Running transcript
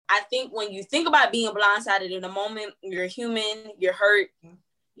I think when you think about being blindsided in a moment, you're human, you're hurt,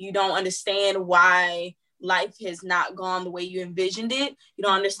 you don't understand why life has not gone the way you envisioned it. You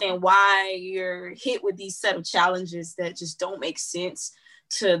don't understand why you're hit with these set of challenges that just don't make sense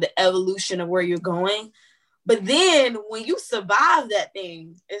to the evolution of where you're going. But then when you survive that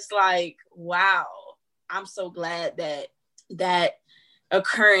thing, it's like, wow, I'm so glad that that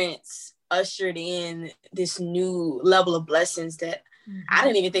occurrence ushered in this new level of blessings that I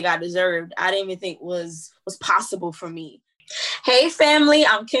didn't even think I deserved. I didn't even think was possible for me. Hey family,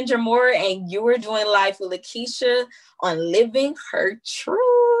 I'm Kendra Moore and you are doing Life with Lakeisha on Living Her Truth.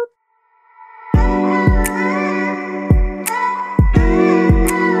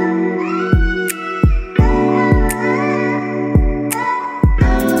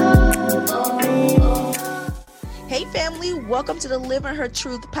 Hey family, welcome to the Living Her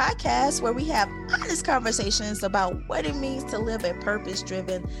Truth podcast, where we have honest conversations about what it means to live a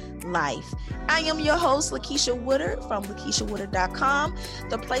purpose-driven life. I am your host, Lakeisha Woodard from LakeishaWoodard.com,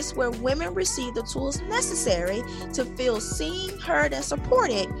 the place where women receive the tools necessary to feel seen, heard, and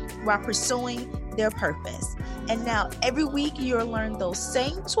supported while pursuing their purpose. And now every week you'll learn those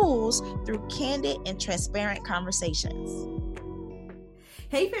same tools through candid and transparent conversations.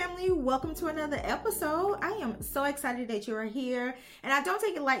 Hey family, welcome to another episode. I am so excited that you are here, and I don't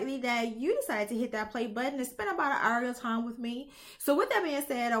take it lightly that you decided to hit that play button and spend about an hour of your time with me. So with that being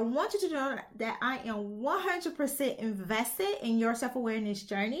said, I want you to know that I am 100% invested in your self-awareness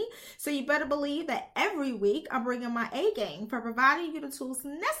journey. So you better believe that every week I'm bringing my A game for providing you the tools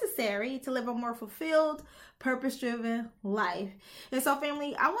necessary to live a more fulfilled, purpose-driven life. And so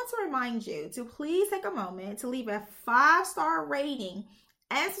family, I want to remind you to please take a moment to leave a 5-star rating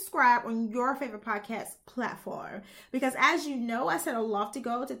and subscribe on your favorite podcast platform. Because as you know, I set a lofty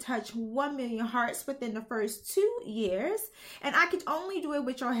goal to touch 1 million hearts within the first 2 years, and I could only do it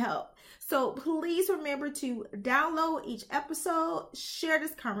with your help. So please remember to download each episode, share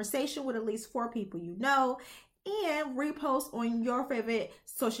this conversation with at least 4 people you know, and repost on your favorite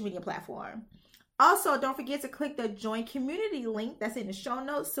social media platform. Also, don't forget to click the join community link that's in the show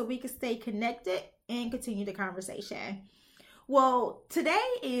notes so we can stay connected and continue the conversation. Well, today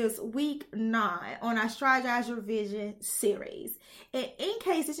is week 9 on our Strategize Your Vision series. And in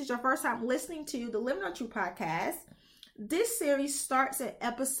case this is your first time listening to the Living Her Truth podcast, this series starts at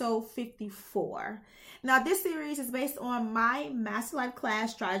episode 54. Now, this series is based on my Master Life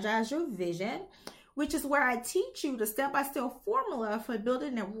class, Strategize Your Vision, which is where I teach you the step-by-step formula for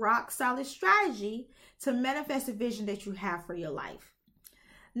building a rock-solid strategy to manifest the vision that you have for your life.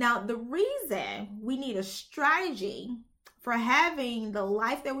 Now, the reason we need a strategy for having the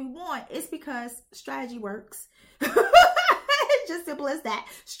life that we want is because strategy works. Just simple as that.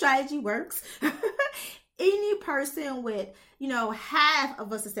 Strategy works. Any person with, half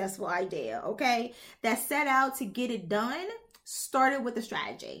of a successful idea, okay, that set out to get it done, started with a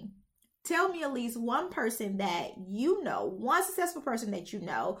strategy. Tell me at least one person that you know, one successful person that you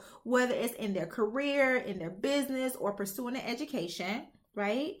know, whether it's in their career, in their business, or pursuing an education,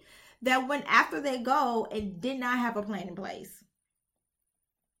 right, that went after they go and did not have a plan in place.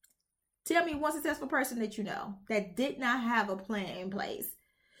 Tell me one successful person that you know that did not have a plan in place.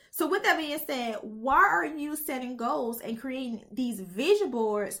 So with that being said, why are you setting goals and creating these vision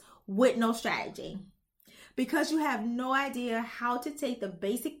boards with no strategy? Because you have no idea how to take the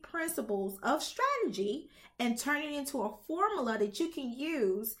basic principles of strategy and turn it into a formula that you can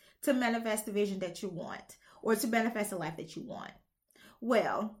use to manifest the vision that you want or to manifest the life that you want.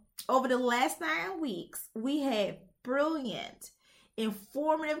 Well, over the last 9 weeks, we had brilliant,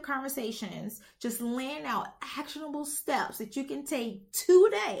 informative conversations, just laying out actionable steps that you can take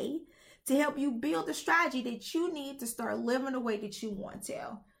today to help you build the strategy that you need to start living the way that you want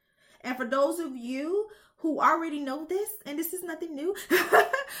to. And for those of you who already know this, and this is nothing new,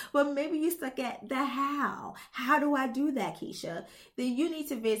 but maybe you stuck at the how. How do I do that, Keisha? Then you need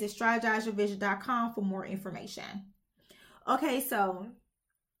to visit strategizeyourvision.com for more information. Okay, so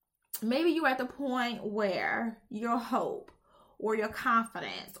maybe you're at the point where your hope or your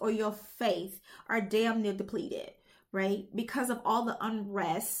confidence or your faith are damn near depleted, right? Because of all the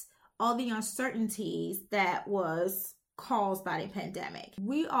unrest, all the uncertainties that was caused by the pandemic.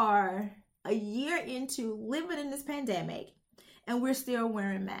 We are a year into living in this pandemic and we're still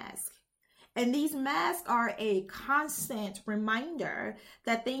wearing masks. And these masks are a constant reminder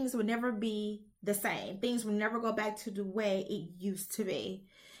that things will never be the same. Things will never go back to the way it used to be.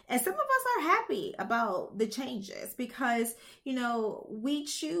 And some of us are happy about the changes because, we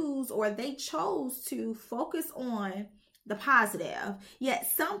choose or they chose to focus on the positive.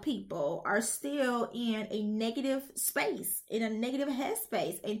 Yet some people are still in a negative space, in a negative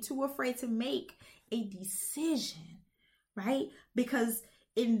headspace, and too afraid to make a decision, right? Because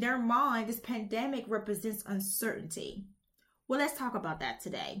in their mind, this pandemic represents uncertainty. Well, let's talk about that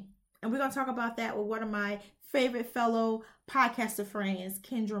today. And we're going to talk about that with one of my favorite fellow podcaster friends,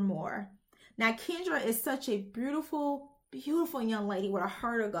 Kendra Moore. Now, Kendra is such a beautiful young lady with a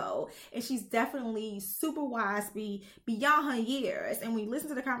heart of gold, and she's definitely super wise beyond her years. And when you listen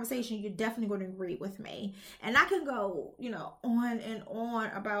to the conversation, you're definitely going to agree with me. And I can go, on and on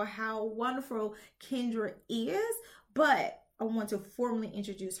about how wonderful Kendra is, but I want to formally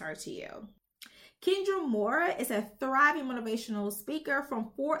introduce her to you. Kendra Moore is a thriving motivational speaker from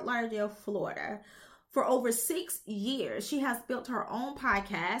Fort Lauderdale, Florida. For over 6 years, she has built her own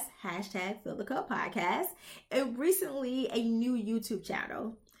podcast, #FillTheCupPodcast, and recently a new YouTube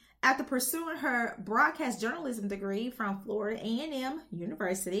channel. After pursuing her broadcast journalism degree from Florida A&M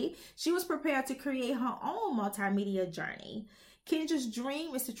University, she was prepared to create her own multimedia journey. Kendra's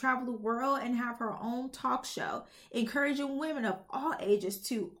dream is to travel the world and have her own talk show, encouraging women of all ages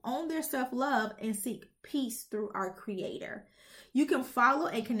to own their self-love and seek peace through our Creator. You can follow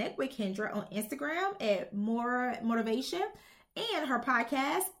and connect with Kendra on Instagram at More Motivation, and her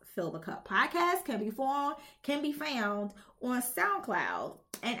podcast, Fill the Cup Podcast, can be found on SoundCloud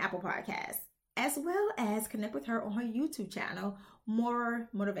and Apple Podcasts, as well as connect with her on her YouTube channel, More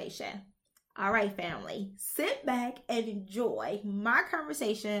Motivation. All right, family, sit back and enjoy my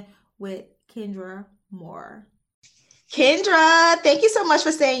conversation with Kendra Moore. Kendra, thank you so much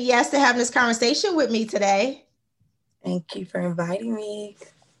for saying yes to having this conversation with me today. Thank you for inviting me.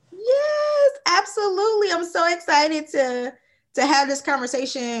 Yes, absolutely. I'm so excited to have this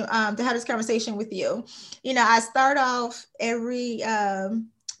conversation. With you. I start off every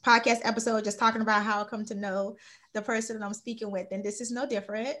podcast episode just talking about how I come to know the person that I'm speaking with, and this is no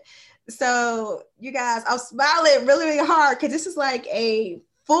different. So, you guys, I'm smiling really, really hard because this is like a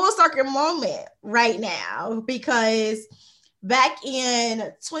full circle moment right now, because back in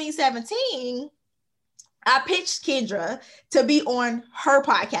 2017, I pitched Kendra to be on her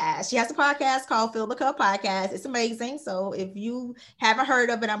podcast. She has a podcast called Fill the Cup Podcast. It's amazing. So if you haven't heard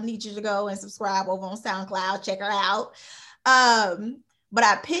of it, I'm gonna need you to go and subscribe over on SoundCloud. Check her out. But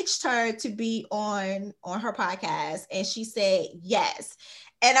I pitched her to be on her podcast, and she said yes.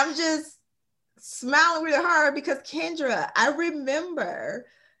 And I'm just smiling really hard because, Kendra, I remember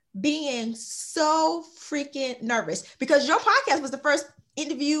being so freaking nervous because your podcast was the first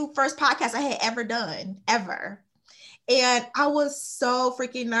podcast I had ever done, ever. And I was so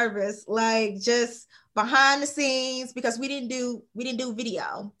freaking nervous, like just behind the scenes, because we didn't do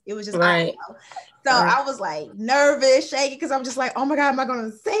video. It was just audio. So I was like nervous, shaking, because I'm just like, oh my God, am I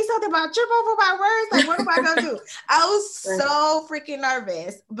going to say something about trip over my words? Like, what am I going to do? I was so freaking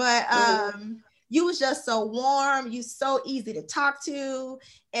nervous, but you was just so warm. You so easy to talk to.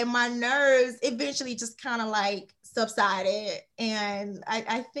 And my nerves eventually just kind of like subsided. And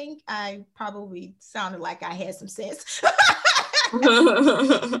I think I probably sounded like I had some sense. You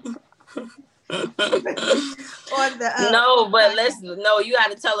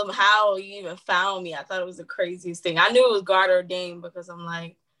got to tell them how you even found me. I thought it was the craziest thing. I knew it was God ordained because I'm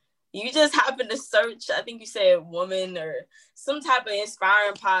like, you just happened to search, I think you said woman or some type of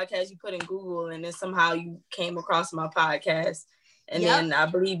inspiring podcast you put in Google, and then somehow you came across my podcast. And then I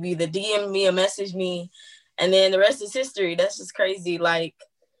believe you either DM me or message me, and then the rest is history. That's just crazy. Like,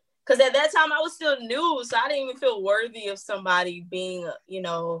 because at that time I was still new, so I didn't even feel worthy of somebody being,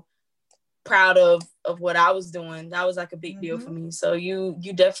 proud of what I was doing. That was like a big deal for me. So you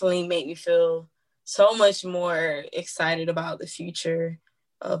definitely made me feel so much more excited about the future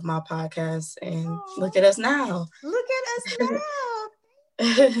of my podcast. And look at us now. Well,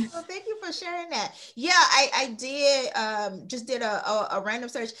 thank you for sharing that. Yeah, I did just did a random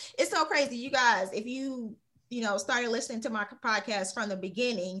search. It's so crazy, you guys. If you started listening to my podcast from the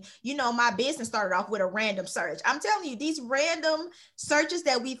beginning, my business started off with a random search. I'm telling you, these random searches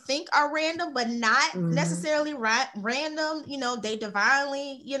that we think are random, but not necessarily random, they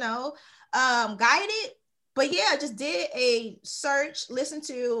divinely, guided. But yeah, just did a search, listened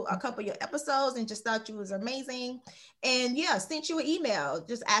to a couple of your episodes, and just thought you was amazing. And yeah, sent you an email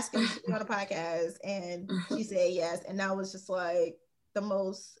just asking to be on the podcast. And she said yes. And that was just like the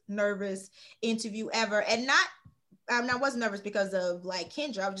most nervous interview ever. And I wasn't nervous because of like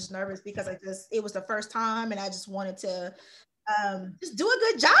Kendra. I was just nervous because it was the first time, and I just wanted to just do a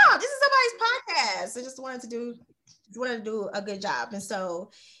good job. This is somebody's podcast. I just wanted to do a good job. And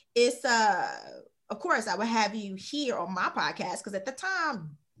so it's of course I would have you here on my podcast, because at the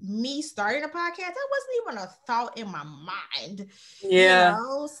time me starting a podcast, that wasn't even a thought in my mind. Yeah.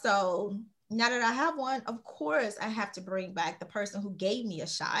 So now that I have one, of course I have to bring back the person who gave me a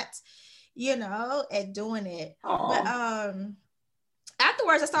shot, at doing it. Aww. But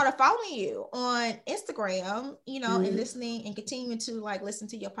afterwards I started following you on Instagram, and listening and continuing to listen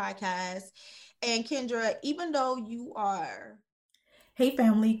to your podcast. And Kendra, even though you are... Hey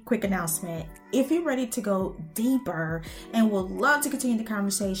family, quick announcement. If you're ready to go deeper and would love to continue the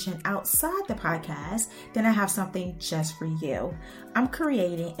conversation outside the podcast, then I have something just for you. I'm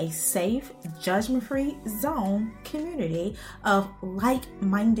creating a safe, judgment-free zone community of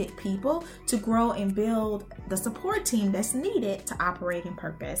like-minded people to grow and build the support team that's needed to operate in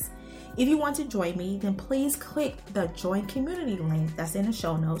purpose. If you want to join me, then please click the join community link that's in the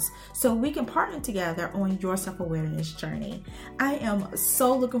show notes so we can partner together on your self-awareness journey. I am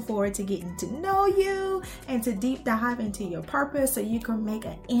so looking forward to getting to know you and to deep dive into your purpose so you can make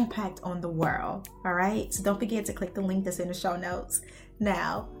an impact on the world. All right. So don't forget to click the link that's in the show notes.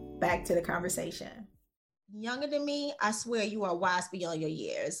 Now, back to the conversation. Younger than me, I swear you are wise beyond your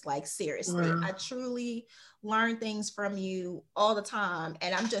years. Seriously, I truly learn things from you all the time.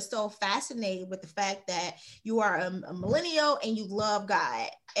 And I'm just so fascinated with the fact that you are a millennial and you love God.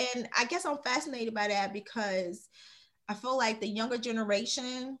 And I guess I'm fascinated by that because I feel like the younger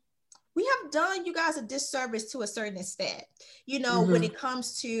generation, we have done you guys a disservice to a certain extent, when it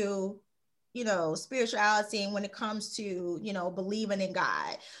comes to spirituality, and when it comes to, believing in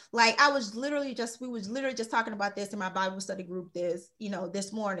God. We was literally just talking about this in my Bible study group this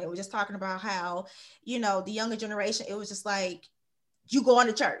morning. We're just talking about how, the younger generation, it was just you going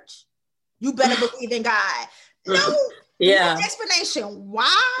to church, you better believe in God. No, no explanation.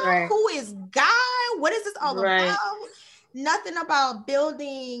 Why? Right. Who is God? What is this all about? Nothing about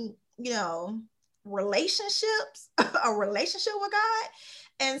building, relationships, a relationship with God.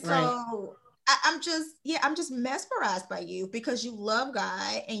 And so I'm just mesmerized by you because you love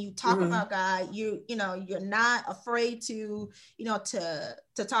God and you talk about God. You're not afraid to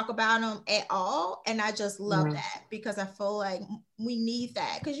talk about him at all. And I just love that because I feel like we need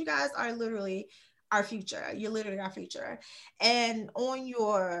that because you guys are literally our future. You're literally our future. And on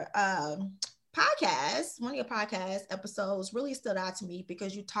your podcast, one of your podcast episodes really stood out to me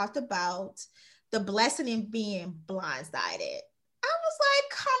because you talked about the blessing in being blindsided. I was like,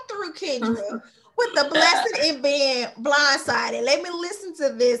 come through, Kendra, with the blessing in being blindsided. Let me listen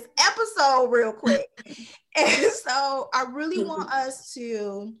to this episode real quick. And so I really want us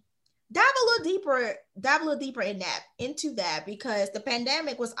to dive a little deeper into that because the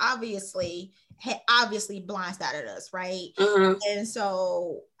pandemic was obviously blindsided us, right? And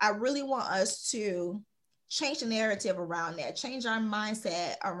so I really want us to change the narrative around that, change our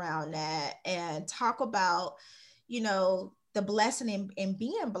mindset around that, and talk about, the blessing in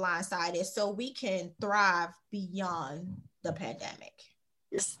being blindsided so we can thrive beyond the pandemic.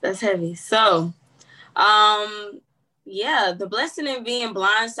 Yes, that's heavy. So, the blessing in being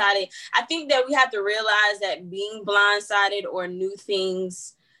blindsided, I think that we have to realize that being blindsided or new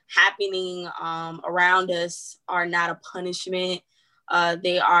things happening around us are not a punishment.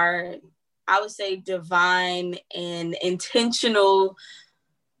 They are, I would say, divine and intentional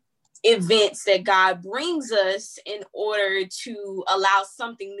events that God brings us in order to allow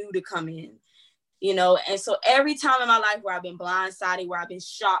something new to come in, and so every time in my life where I've been blindsided, where I've been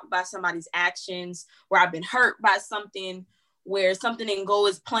shocked by somebody's actions, where I've been hurt by something, where something didn't go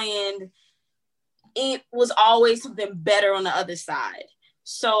as planned, it was always something better on the other side.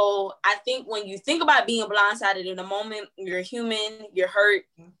 So I think when you think about being blindsided in a moment, you're human, you're hurt,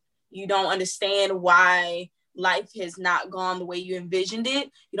 you don't understand why life has not gone the way you envisioned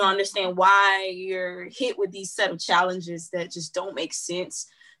it. You don't understand why you're hit with these set of challenges that just don't make sense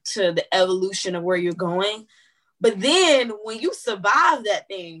to the evolution of where you're going. But then when you survive that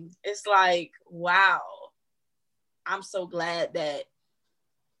thing, it's like, wow, I'm so glad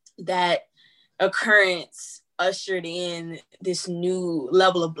that occurrence ushered in this new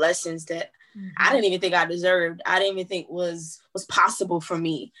level of blessings that I didn't even think I deserved. I didn't even think was possible for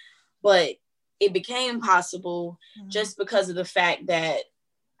me. But it became possible just because of the fact that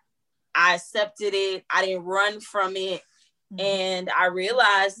I accepted it. I didn't run from it. And I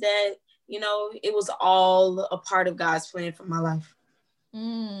realized that, it was all a part of God's plan for my life.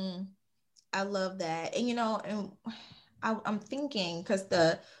 I love that. And, and I'm thinking because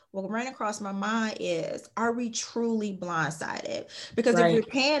what ran across my mind is, are we truly blindsided? Because if we're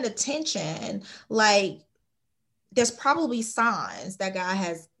paying attention, there's probably signs that God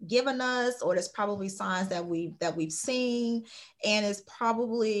has given us, or there's probably signs that we've seen, and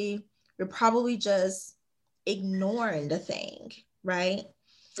we're probably just ignoring the thing, right?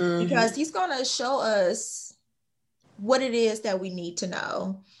 because he's going to show us what it is that we need to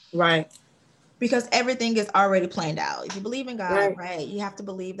know. Right. Because everything is already planned out. If you believe in God, right, you have to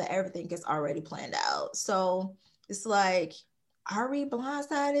believe that everything is already planned out. So it's like, are we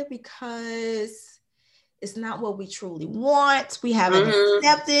blindsided because it's not what we truly want? We haven't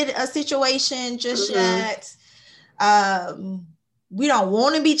accepted a situation just yet. We don't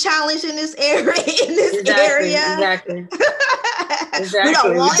want to be challenged in this area. Exactly. We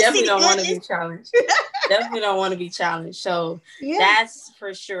don't want definitely don't want to be challenged. Definitely don't want to be challenged. So that's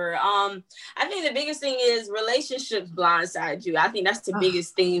for sure. I think the biggest thing is relationships blindside you. I think that's the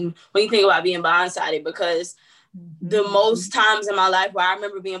biggest theme when you think about being blindsided, because the most times in my life where I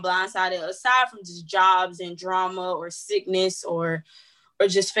remember being blindsided, aside from just jobs and drama or sickness or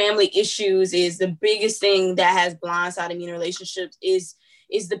just family issues, is the biggest thing that has blindsided me in relationships is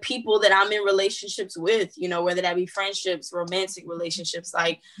the people that I'm in relationships with, you know, whether that be friendships, romantic relationships.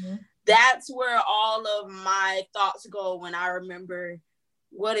 Like that's where all of my thoughts go when I remember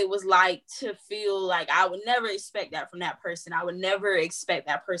what it was like to feel like I would never expect that from that person. I would never expect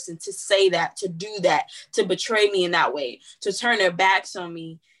that person to say that, to do that, to betray me in that way, to turn their backs on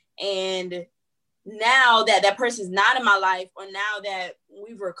me. And now that that person's not in my life, or now that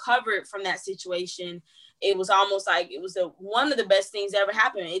we've recovered from that situation, it was almost like it was one of the best things that ever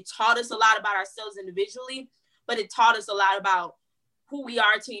happened. It taught us a lot about ourselves individually, but it taught us a lot about who we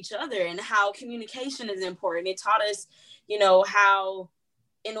are to each other and how communication is important. It taught us, you know, how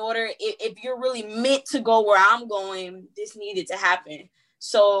in order, if you're really meant to go where I'm going, this needed to happen.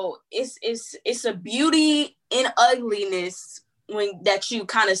 So it's a beauty in ugliness when that you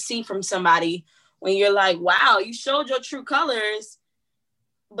kind of see from somebody, when you're like, wow, you showed your true colors,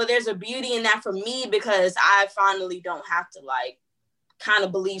 but there's a beauty in that for me, because I finally don't have to like kind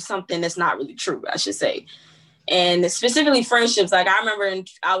of believe something that's not really true, I should say. And specifically friendships, like I remember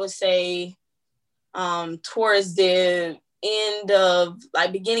I would say towards the end of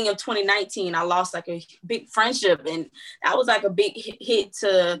like beginning of 2019, I lost like a big friendship, and that was like a big hit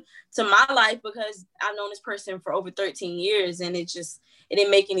to my life, because I've known this person for over 13 years, and it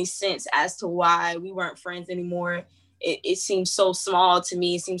didn't make any sense as to why we weren't friends anymore. It seemed so small to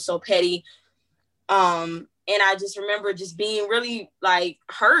me. It seemed so petty. And I just remember just being really like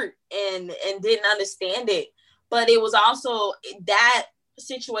hurt and didn't understand it. But it was also that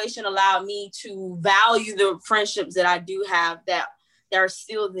situation allowed me to value the friendships that I do have that are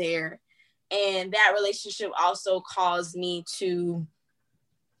still there. And that relationship also caused me to,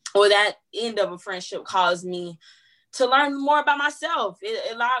 or that end of a friendship caused me to learn more about myself.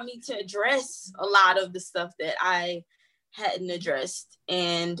 It allowed me to address a lot of the stuff that I hadn't addressed.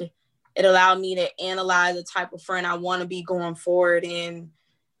 And it allowed me to analyze the type of friend I want to be going forward. And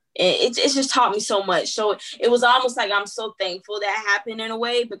it's just taught me so much. So it was almost like I'm so thankful that happened in a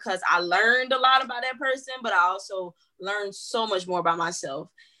way, because I learned a lot about that person, but I also learned so much more about myself.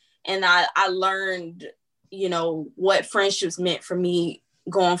 And I learned, you know, what friendships meant for me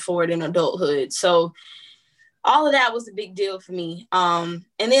going forward in adulthood. So all of that was a big deal for me. And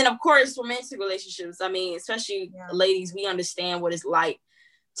then of course, romantic relationships. I mean, especially ladies, we understand what it's like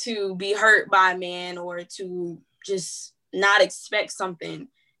to be hurt by a man, or to just not expect something.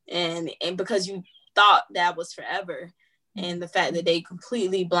 And because you thought that was forever, and the fact that they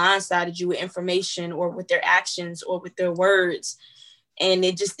completely blindsided you with information, or with their actions, or with their words. And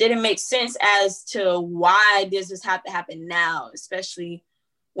it just didn't make sense as to why does this have to happen now, especially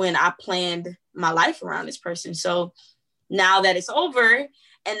when I planned my life around this person. So now that it's over,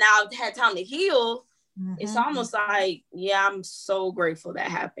 and now I've had time to heal, it's almost like, yeah, I'm so grateful that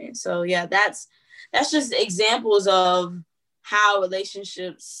happened. So yeah, that's just examples of how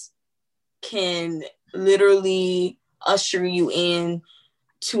relationships can literally usher you in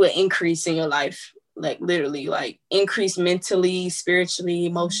to an increase in your life. Like literally, like increase mentally, spiritually,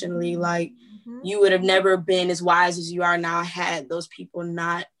 emotionally. Like you would have never been as wise as you are now had those people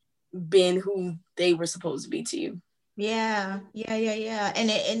not been who they were supposed to be to you. Yeah.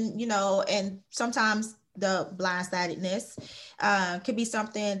 And you know, and sometimes the blindsidedness could be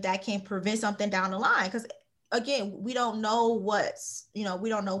something that can prevent something down the line, because again, we don't know what's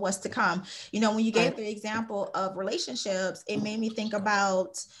to come. You know, when you gave the example of relationships, it made me think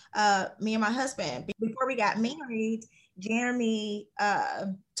about me and my husband. Before we got married, Jeremy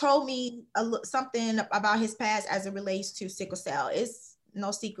told me something about his past as it relates to sickle cell. It's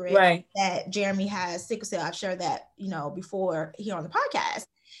no secret that Jeremy has sickle cell. I've shared that, you know, before here on the podcast.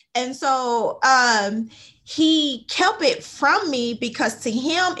 And so he kept it from me because to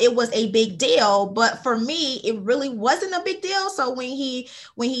him it was a big deal, but for me it really wasn't a big deal. So when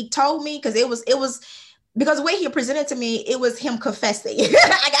he told me, because it was because the way he presented to me, it was him confessing.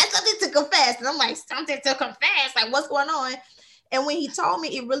 I got something to confess. And I'm like, something to confess? Like, what's going on? And when he told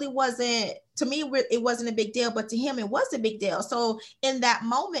me, it really wasn't, to me, it wasn't a big deal, but to him, it was a big deal. So in that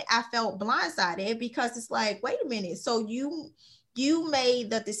moment, I felt blindsided because it's like, wait a minute. So you made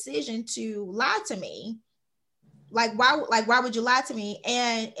the decision to lie to me. Why would you lie to me?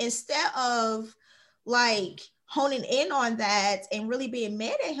 And instead of like honing in on that and really being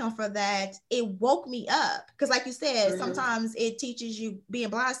mad at him for that, it woke me up. Because like you said, sometimes it teaches you, being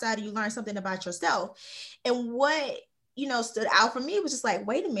blindsided, you learn something about yourself. And what, stood out for me was just like,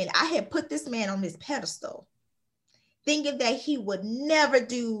 wait a minute, I had put this man on this pedestal, thinking that he would never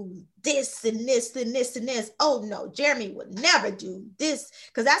do this and this and this and this. Oh no, Jeremy would never do this,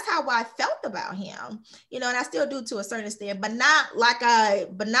 because that's how I felt about him, and I still do to a certain extent, but not right.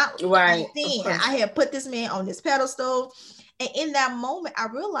 Then. I had put this man on this pedestal, and in that moment, I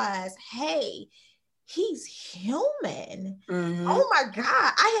realized, hey, he's human. Oh my God,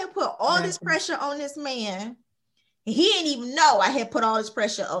 I had put all this pressure on this man. He didn't even know I had put all this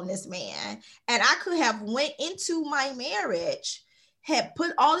pressure on this man. And I could have went into my marriage, had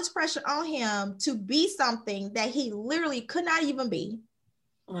put all this pressure on him to be something that he literally could not even be.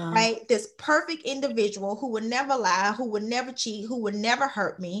 Right? This perfect individual who would never lie, who would never cheat, who would never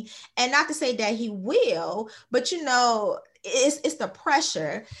hurt me. And not to say that he will, but it's the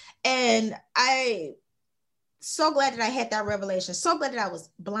pressure. And so glad that I had that revelation. So glad that I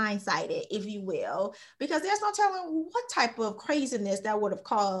was blindsided, if you will, because there's no telling what type of craziness that would have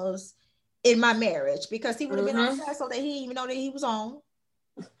caused in my marriage, because he would have been on a so that he didn't even know that he was on.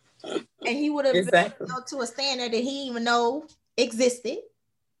 And he would have been to a standard that he didn't even know existed.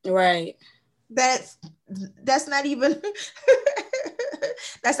 Right. That's not even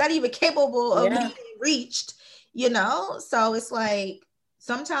capable of being reached, So it's like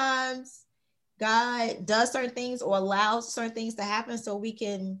sometimes God does certain things or allows certain things to happen so we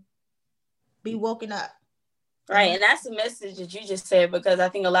can be woken up. Right. And that's the message that you just said, because I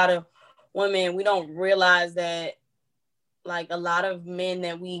think a lot of women, we don't realize that, like, a lot of men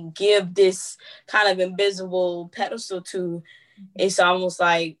that we give this kind of invisible pedestal to, it's almost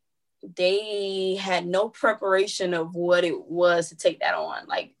like they had no preparation of what it was to take that on.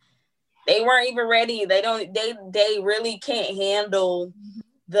 Like, they weren't even ready. They really can't handle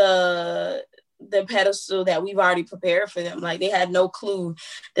the pedestal that we've already prepared for them. Like, they had no clue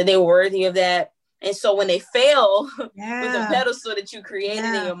that they were worthy of that. And so when they fail with the pedestal that you created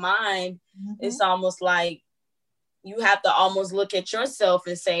in your mind, it's almost like you have to almost look at yourself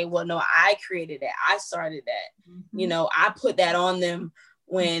and say, well, no, I created that. I started that. I put that on them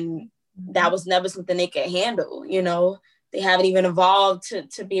when that was never something they could handle. They haven't even evolved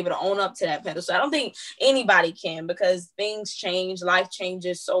to be able to own up to that pedestal. I don't think anybody can, because things change, life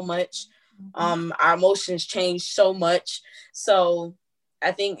changes so much. Our emotions change so much. So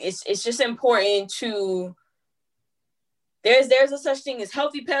I think it's just important to, there's a such thing as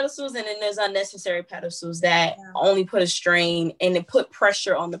healthy pedestals, and then there's unnecessary pedestals that only put a strain and it put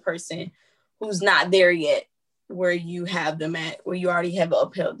pressure on the person who's not there yet where you have them at, where you already have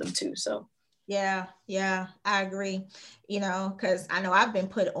upheld them to. So yeah, I agree. Because I know I've been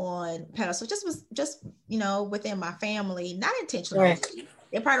put on pedestals just within my family, not intentionally. Right.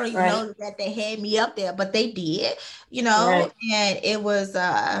 They probably don't even know that they had me up there, but they did, and it was,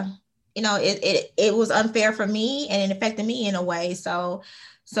 it was unfair for me, and it affected me in a way. So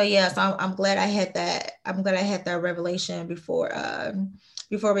I'm glad I had that. I'm glad I had that revelation before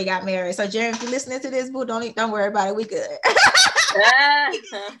we got married. So Jerry, if you're listening to this, boo, don't worry about it. We good.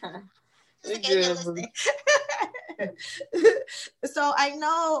 We good. So I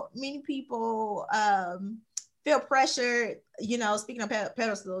know many people feel pressure, speaking of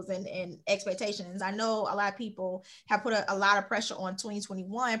pedestals and expectations. I know a lot of people have put a lot of pressure on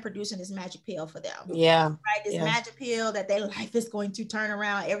 2021 producing this magic pill for them. Yeah. Right. This magic pill that their life is going to turn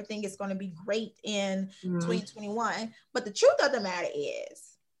around. Everything is going to be great in 2021. But the truth of the matter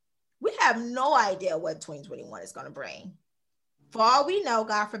is, we have no idea what 2021 is going to bring. For all we know,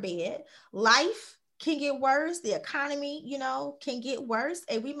 God forbid, life can get worse. The economy, can get worse.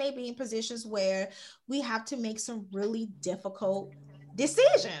 And we may be in positions where we have to make some really difficult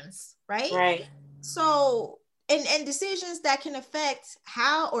decisions, right? Right. So, and decisions that can affect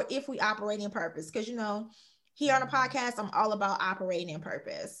how or if we operate in purpose. Because, here on the podcast, I'm all about operating in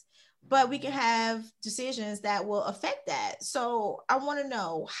purpose. But we can have decisions that will affect that. So I want to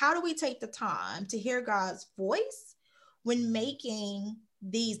know, how do we take the time to hear God's voice when making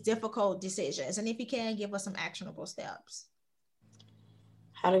these difficult decisions? And if you can, give us some actionable steps.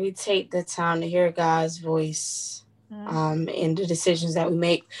 How do we take the time to hear God's voice in the decisions that we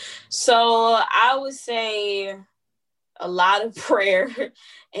make. So I would say a lot of prayer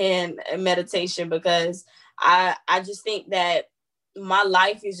and meditation, because I just think that my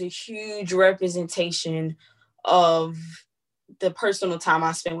life is a huge representation of the personal time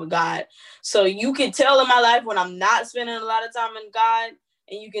I spend with God. So you can tell in my life when I'm not spending a lot of time in God,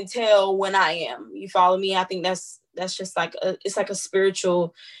 and you can tell when I am. You follow me? I think that's just like it's like a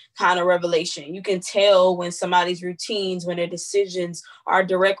spiritual kind of revelation. You can tell when somebody's routines, when their decisions are a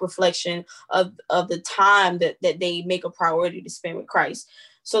direct reflection of the time that they make a priority to spend with Christ.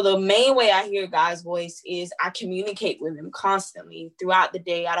 So the main way I hear God's voice is I communicate with him constantly throughout the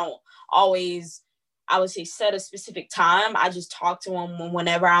day. I don't always, I would say, set a specific time. I just talk to him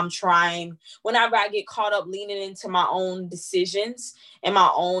whenever I get caught up leaning into my own decisions and my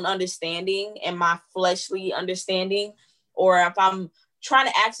own understanding and my fleshly understanding, or if I'm trying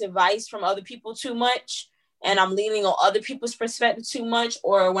to ask advice from other people too much and I'm leaning on other people's perspective too much,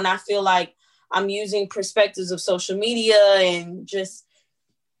 or when I feel like I'm using perspectives of social media and just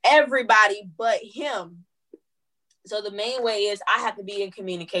everybody but him. So the main way is I have to be in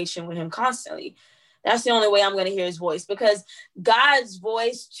communication with him constantly. That's the only way I'm going to hear his voice, because God's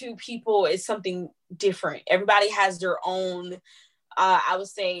voice to people is something different. Everybody has their own, I would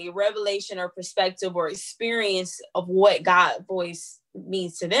say, revelation or perspective or experience of what God's voice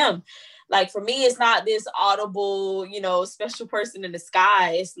means to them. Like for me, it's not this audible, special person in the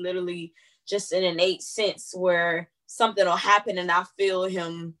sky. It's literally just an innate sense where something will happen and I feel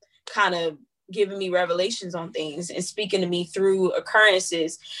him kind of giving me revelations on things and speaking to me through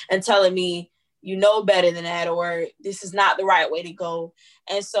occurrences and telling me, you know better than that, or this is not the right way to go.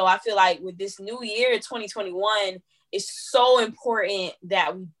 And so I feel like with this new year, 2021, it's so important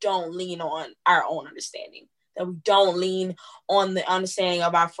that we don't lean on our own understanding, that we don't lean on the understanding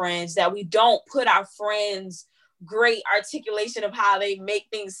of our friends, that we don't put our friends' great articulation of how they make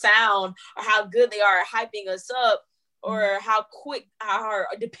things sound or how good they are at hyping us up, or how quick, how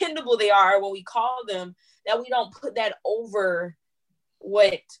dependable they are when we call them, that we don't put that over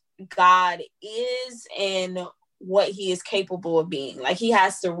what God is and what he is capable of being. Like he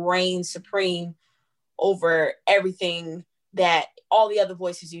has to reign supreme over everything, that all the other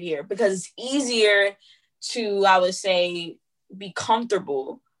voices you hear, because it's easier to, I would say, be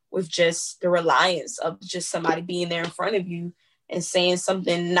comfortable with just the reliance of just somebody being there in front of you and saying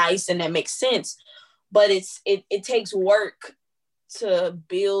something nice and that makes sense. But it takes work to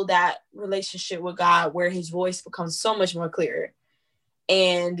build that relationship with God where his voice becomes so much more clear.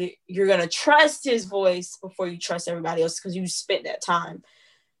 And you're going to trust his voice before you trust everybody else, because you spent that time.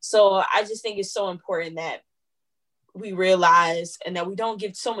 So I just think it's so important that we realize and that we don't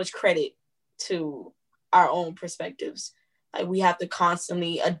give so much credit to our own perspectives. Like we have to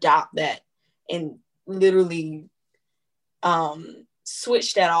constantly adopt that and literally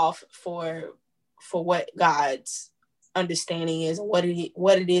switch that off for what God's understanding is and what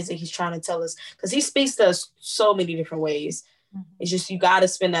it is that he's trying to tell us, because he speaks to us so many different ways. It's just you got to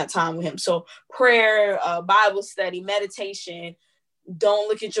spend that time with him. So prayer, Bible study, meditation. Don't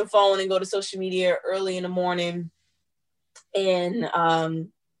look at your phone and go to social media early in the morning and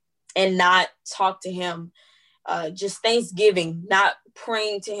not talk to him. Just Thanksgiving, not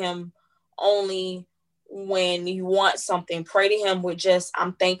praying to him only when you want something. Pray to him with just,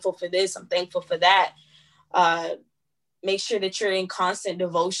 I'm thankful for this, I'm thankful for that. Make sure that you're in constant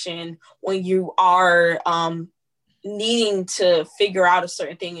devotion when you are needing to figure out a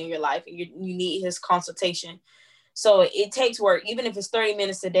certain thing in your life and you need his consultation. So it takes work, even if it's 30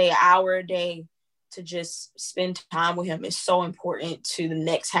 minutes a day, an hour a day, to just spend time with him is so important to the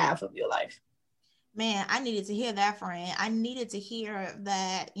next half of your life. Man, I needed to hear that, friend. I needed to hear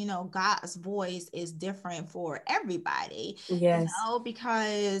that, God's voice is different for everybody. Yes.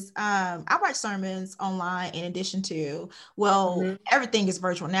 Because I watch sermons online in addition to, everything is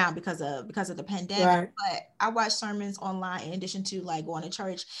virtual now because of the pandemic. Right. But I watch sermons online in addition to like going to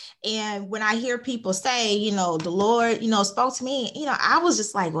church. And when I hear people say, the Lord, spoke to me, I was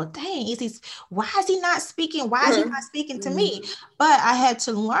just like, well, dang, why is he not speaking? Why is he not speaking to me? But I had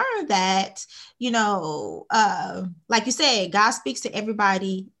to learn that, like you said, God speaks to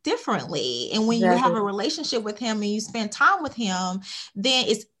everybody differently. And when you have a relationship with him and you spend time with him, then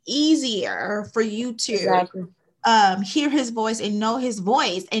it's easier for you to hear his voice and know his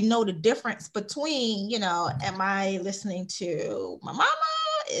voice and know the difference between, am I listening to my mama?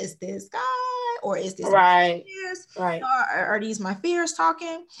 Is this God? Or is this my fears? Right. Or are these my fears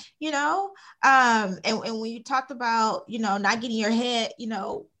talking? And when you talked about, not getting your head,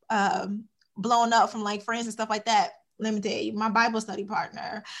 blown up from like friends and stuff like that, let me tell you, my Bible study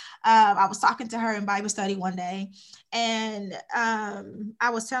partner, I was talking to her in Bible study one day, and I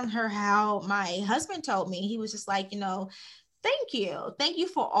was telling her how my husband told me, he was just like, thank you. Thank you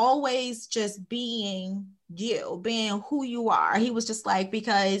for always just being you, being who you are. He was just like,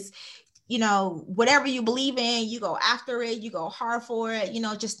 because whatever you believe in, you go after it, you go hard for it,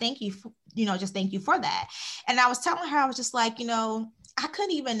 just thank you, just thank you for that. And I was telling her, I was just like, I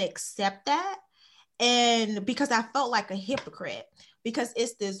couldn't even accept that. And because I felt like a hypocrite, because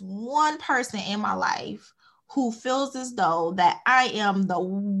it's this one person in my life who feels as though that I am the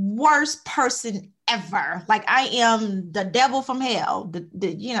worst person ever. Like I am the devil from hell,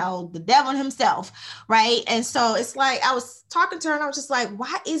 the devil himself. Right. And so it's like, I was talking to her and I was just like,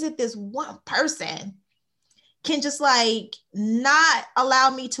 why is it this one person can just like not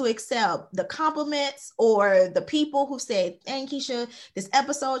allow me to accept the compliments or the people who said, "Thank Keisha, this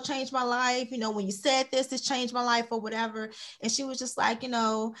episode changed my life. When you said this changed my life," or whatever. And she was just like,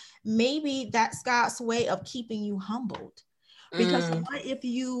 maybe that's God's way of keeping you humbled. Because what if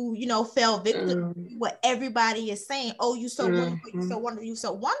you, fell victim to what everybody is saying? Oh, you so wonderful, you so wonderful, you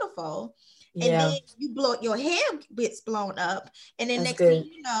so wonderful. And then you your head gets blown up. And then next thing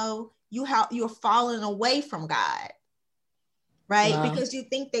you know, you're falling away from God, right? Wow. Because you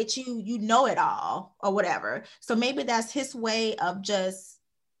think that you know it all or whatever. So maybe that's his way of just,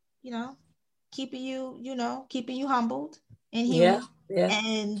 keeping you humbled and human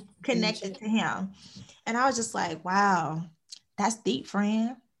and connected to him. And I was just like, wow, that's deep,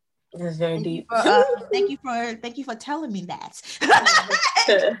 friend. It's very deep. Thank you for telling me that.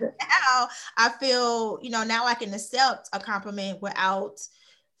 Now I feel, now I can accept a compliment without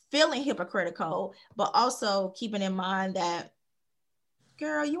feeling hypocritical, but also keeping in mind that,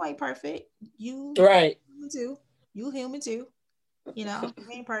 girl, you ain't perfect. You right. Human too. You human too. You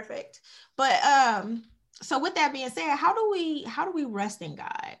ain't perfect. But so with that being said, how do we rest in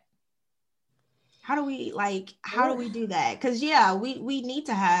God? How do we do that? Because we need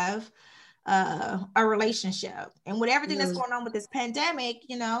to have a relationship, and with everything that's going on with this pandemic,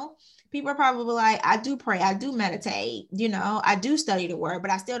 people are probably like, I do pray, I do meditate, I do study the word, but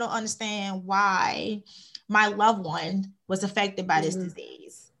I still don't understand why my loved one was affected by this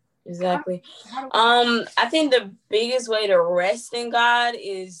disease. Exactly. I think the biggest way to rest in God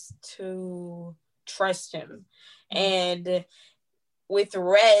is to trust him. And with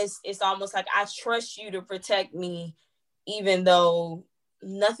rest, it's almost like I trust you to protect me, even though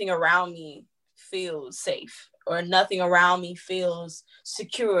nothing around me feels safe, or nothing around me feels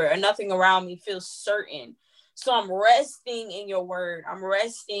secure, or nothing around me feels certain. So I'm resting in your word. I'm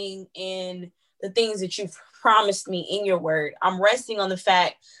resting in the things that you've promised me in your word. I'm resting on the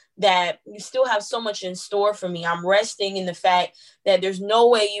fact that you still have so much in store for me. I'm resting in the fact that there's no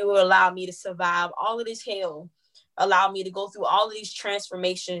way you will allow me to survive all of this hell, allow me to go through all of these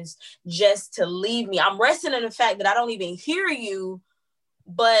transformations just to leave me. I'm resting in the fact that I don't even hear you,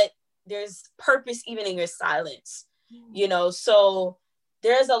 but there's purpose even in your silence, so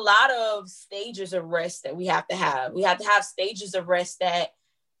there's a lot of stages of rest that we have to have. We have to have stages of rest that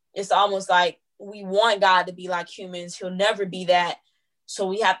it's almost like we want God to be like humans. He'll never be that. So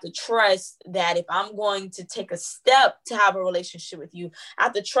we have to trust that if I'm going to take a step to have a relationship with you, I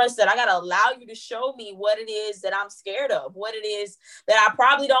have to trust that I got to allow you to show me what it is that I'm scared of, what it is that I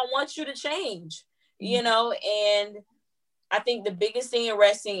probably don't want you to change, and I think the biggest thing in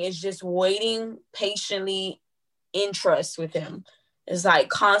resting is just waiting patiently in trust with him. It's like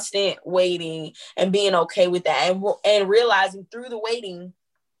constant waiting and being okay with that, and realizing through the waiting,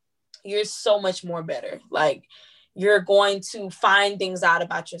 you're so much more better. Like, you're going to find things out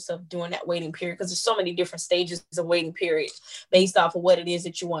about yourself during that waiting period, because there's so many different stages of waiting period based off of what it is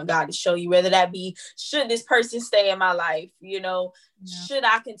that you want God to show you, whether that be, should this person stay in my life? Should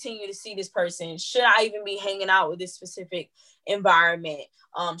I continue to see this person? Should I even be hanging out with this specific environment?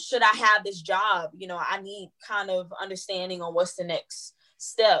 Should I have this job? I need kind of understanding on what's the next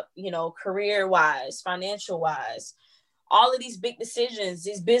step, career wise, financial wise, all of these big decisions,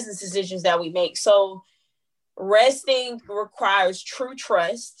 these business decisions that we make. So resting requires true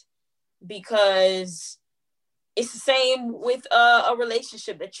trust, because it's the same with a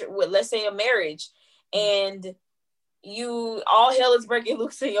relationship that you're with, let's say a marriage, and you, all hell is breaking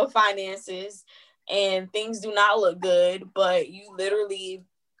loose in your finances and things do not look good, but you literally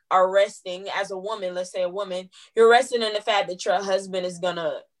are resting as a woman. Let's say a woman, you're resting in the fact that your husband is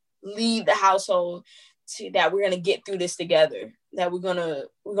gonna leave the household, that we're gonna get through this together, that we're gonna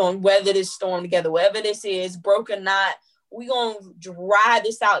weather this storm together, whatever this is, broke or not, we're gonna ride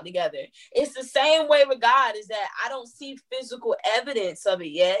this out together. It's the same way with God, is that I don't see physical evidence of it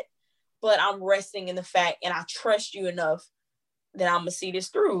yet, but I'm resting in the fact, and I trust you enough that I'm gonna see this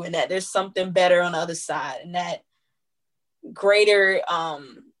through, and that there's something better on the other side, and that greater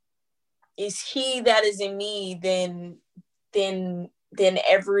is he that is in me than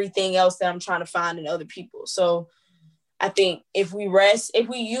everything else that I'm trying to find in other people. So I think if we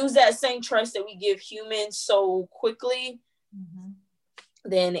use that same trust that we give humans so quickly,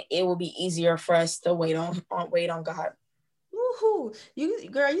 then it will be easier for us to wait on God. Woohoo!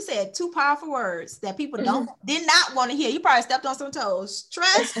 You said two powerful words that people did not want to hear. You probably stepped on some toes.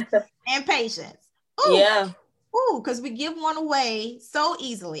 Trust and patience. Ooh. Yeah. Ooh, because we give one away so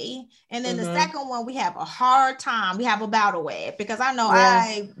easily. And then the second one, we have a hard time. We have a battle with, because I know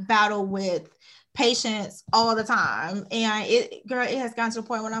I battle with patience all the time. And it has gotten to the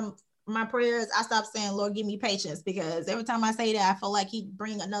point when my prayers, I stopped saying, Lord, give me patience, because every time I say that, I feel like he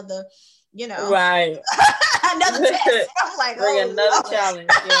bring another, right. another test. I'm like, bring another challenge.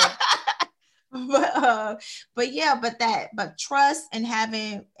 Yeah. but trust and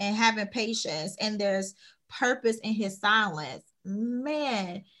having patience, and there's purpose in his silence.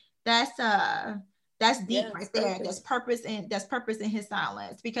 Man, that's deep right there. There's purpose in his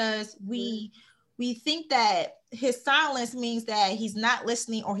silence, because we think that his silence means that he's not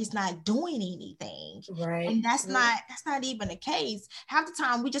listening or he's not doing anything. Right. And that's not even the case. Half the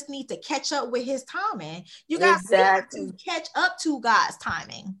time we just need to catch up with his timing. You guys have to catch up to God's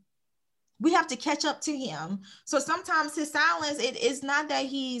timing. We have to catch up to him. So sometimes his silence, it is not that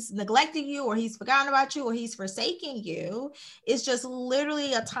he's neglecting you or he's forgotten about you or he's forsaking you. It's just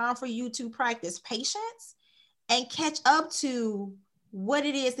literally a time for you to practice patience and catch up to what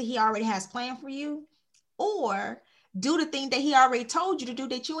it is that he already has planned for you, or do the thing that he already told you to do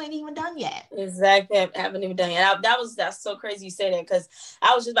that you ain't even done yet. Exactly. I haven't even done yet. That's so crazy you say that, because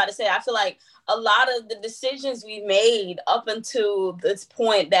I was just about to say, I feel like a lot of the decisions we've made up until this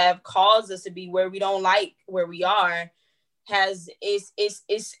point that have caused us to be where we don't like where we are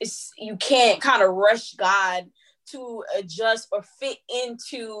you can't kind of rush God to adjust or fit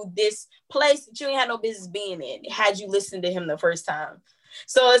into this place that you ain't had no business being in had you listened to him the first time.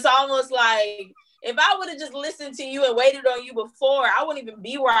 So it's almost like, if I would have just listened to you and waited on you before, I wouldn't even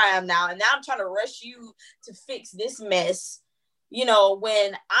be where I am now. And now I'm trying to rush you to fix this mess,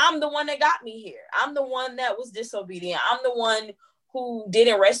 when I'm the one that got me here. I'm the one that was disobedient. I'm the one who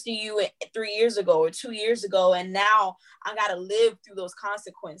didn't rescue you 3 years ago or 2 years ago. And now I got to live through those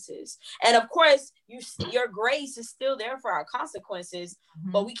consequences. And of course, your grace is still there for our consequences,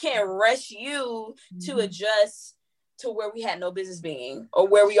 but we can't rush you to adjust to where we had no business being, or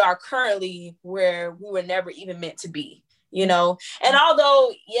where we are currently, where we were never even meant to be, And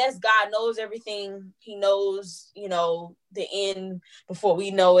although, yes, God knows everything, he knows, the end before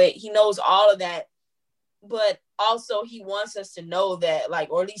we know it, he knows all of that, but also he wants us to know that,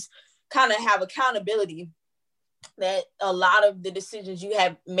 or at least kind of have accountability, that a lot of the decisions you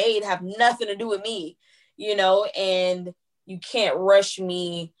have made have nothing to do with me, and you can't rush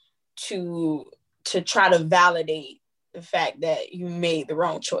me to try to validate the fact that you made the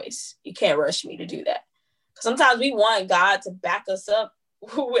wrong choice. You can't rush me to do that. Sometimes we want God to back us up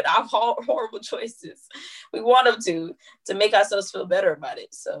with our horrible choices. We want him to make ourselves feel better about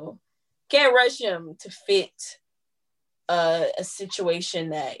it. So can't rush him to fit a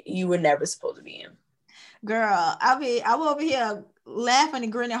situation that you were never supposed to be in. Girl, I'm over here laughing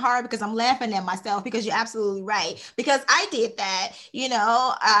and grinning hard, because I'm laughing at myself, because you're absolutely right. Because I did that,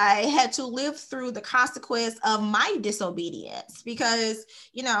 I had to live through the consequence of my disobedience, because,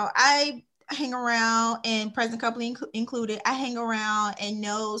 I hang around, and present company included, I hang around and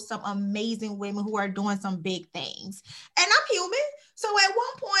know some amazing women who are doing some big things, and I'm human. So at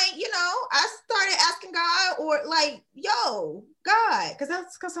one point, I started asking God, or yo, God, because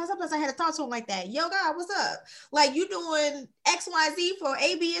sometimes I had to talk to him like that. Yo, God, what's up? You doing X, Y, Z for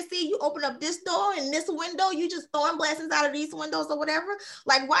A, B, and C. You open up this door and this window. You just throwing blessings out of these windows or whatever.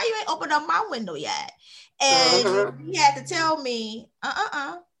 Why you ain't opened up my window yet? And he had to tell me,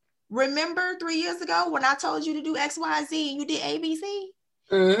 remember 3 years ago when I told you to do X, Y, Z and you did A, B, C?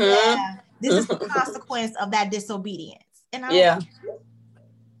 Yeah, this is the consequence of that disobedience. And I had to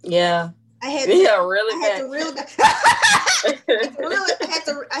reel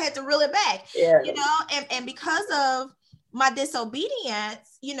it back. Yeah. And because of my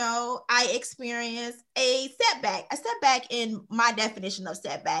disobedience, I experienced a setback in my definition of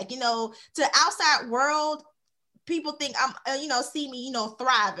setback. To the outside world, people think I'm, see me,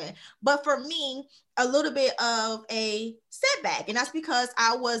 thriving. But for me, a little bit of a setback. And that's because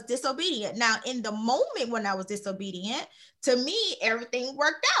I was disobedient. Now, in the moment when I was disobedient, to me, everything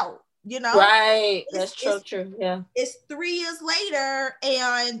worked out. Right. That's true. Yeah. It's 3 years later,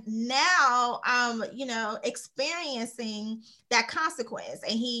 and now I'm, experiencing that consequence.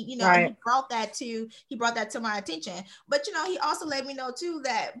 And he, right. he brought that to my attention. But he also let me know too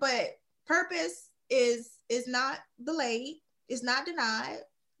that purpose is not delayed, it's not denied.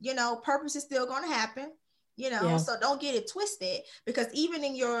 Purpose is still going to happen. So don't get it twisted, because even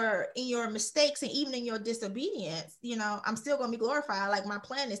in your mistakes and even in your disobedience, I'm still going to be glorified. Like, my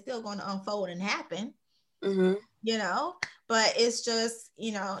plan is still going to unfold and happen. Mm-hmm. But it's just,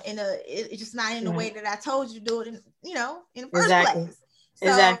 it's just not in the way that I told you to do it in the first place. So,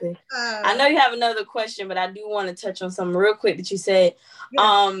 exactly. I know you have another question, but I do want to touch on something real quick that you said.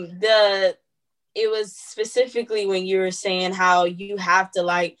 It was specifically when you were saying how you have to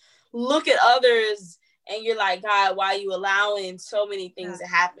like look at others and you're like, God, why are you allowing so many things to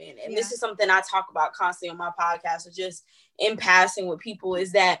happen? And this is something I talk about constantly on my podcast, or just in passing with people,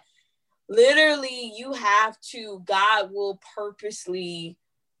 is that literally God will purposely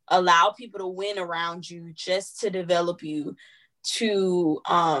allow people to win around you just to develop you, to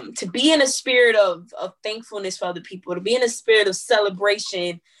be in a spirit of thankfulness for other people, to be in a spirit of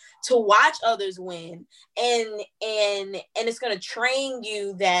celebration, to watch others win. And it's going to train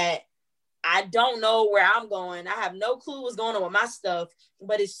you that I don't know where I'm going. I have no clue what's going on with my stuff,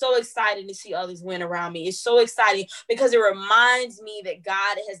 but it's so exciting to see others win around me. It's so exciting because it reminds me that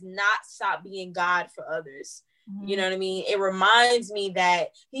God has not stopped being God for others. Mm-hmm. You know what I mean? It reminds me that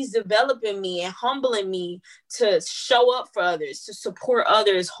he's developing me and humbling me to show up for others, to support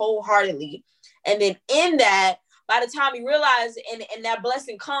others wholeheartedly. And then in that, by the time you realize and that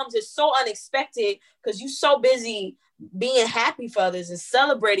blessing comes, it's so unexpected because you're so busy being happy for others and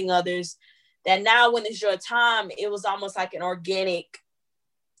celebrating others, that now when it's your time, it was almost like an organic,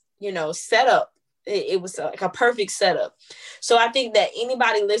 setup. It was like a perfect setup. So I think that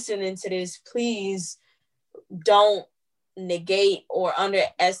anybody listening to this, please don't negate or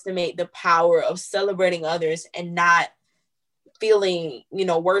underestimate the power of celebrating others and not feeling,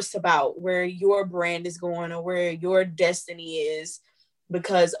 worse about where your brand is going or where your destiny is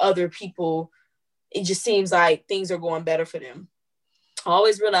because other people, it just seems like things are going better for them. I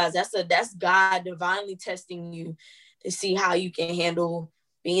always realize that's God divinely testing you to see how you can handle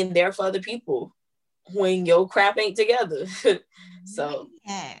being there for other people when your crap ain't together. So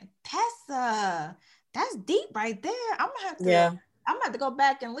that's deep right there. I'm gonna have to go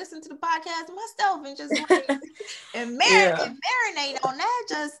back and listen to the podcast myself and just and marinate on that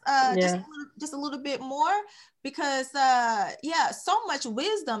just a little bit more, because so much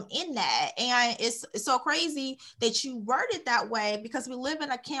wisdom in that. And it's so crazy that you worded that way, because we live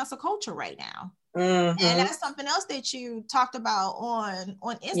in a cancel culture right now. Mm-hmm. And that's something else that you talked about on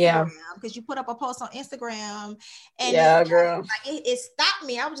Instagram, because you put up a post on Instagram, and girl, it stopped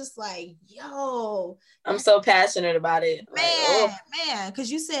me. I was just like, yo, I'm so passionate about it, man, because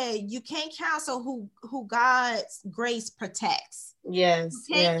you said you can't cancel who God's grace protects. Yes,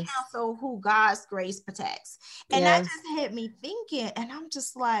 you can't cancel who God's grace protects. And that just had me thinking, and I'm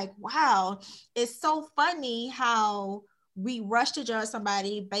just like, wow, it's so funny how we rush to judge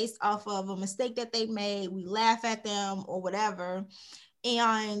somebody based off of a mistake that they made. We laugh at them or whatever.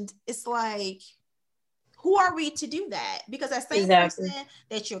 And it's like, who are we to do that? Because that same person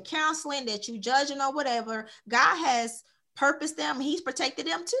that you're counseling, that you judging or whatever, God has purposed them. He's protected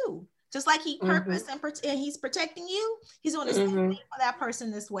them too. Just like he purposed and he's protecting you, he's doing the same thing for that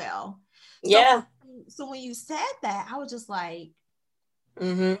person as well. So when you said that, I was just like,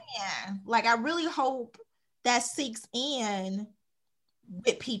 man, like, I really hope that sinks in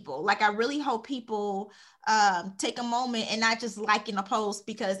with people. Like, I really hope people take a moment and not just liking a post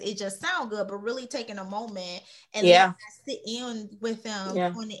because it just sounds good, but really taking a moment and sit in with them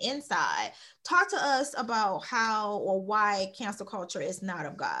on the inside. Talk to us about how or why cancel culture is not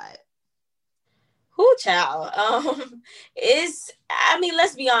of God. Who, child?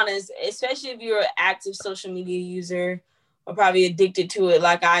 Let's be honest, especially if you're an active social media user or probably addicted to it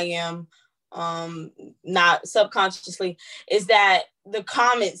like I am, not subconsciously, is that the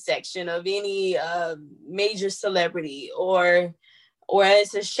comment section of any major celebrity or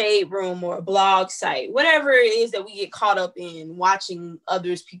it's a shade room or a blog site, whatever it is that we get caught up in watching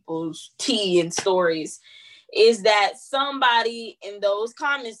others people's tea and stories, is that somebody in those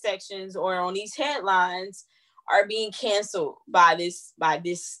comment sections or on these headlines are being canceled by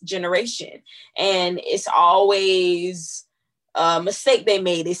this generation. And it's always a mistake they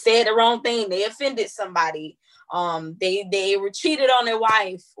made. They said the wrong thing. They offended somebody. They were cheated on their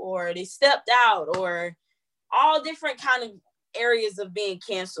wife, or they stepped out, or all different kind of areas of being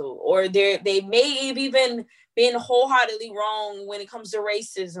canceled. Or they may have even being wholeheartedly wrong when it comes to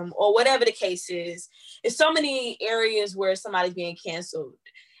racism or whatever the case is. There's so many areas where somebody's being canceled.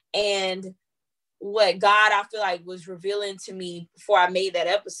 And what God, I feel like, was revealing to me before I made that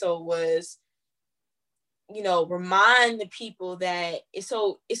episode was, you know, remind the people that it's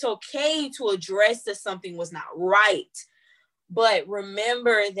okay to address that something was not right. But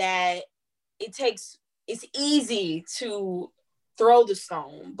remember that it's easy to throw the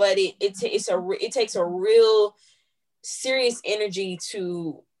stone, but it takes a real serious energy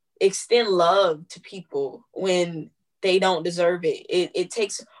to extend love to people when they don't deserve it. It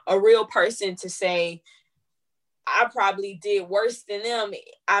takes a real person to say, I probably did worse than them.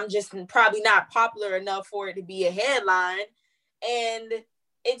 I'm just probably not popular enough for it to be a headline. And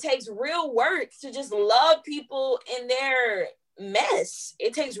it takes real work to just love people in their mess.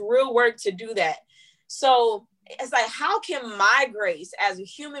 It takes real work to do that. So it's like, how can my grace as a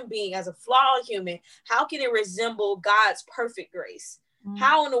human being, as a flawed human, how can it resemble God's perfect grace? Mm-hmm.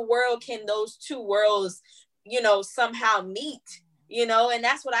 How in the world can those two worlds, you know, somehow meet, you know? And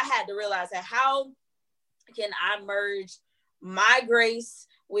that's what I had to realize, that how can I merge my grace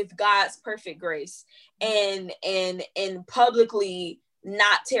with God's perfect grace and publicly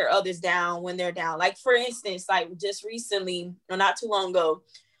not tear others down when they're down. Like, for instance, like just recently, or not too long ago,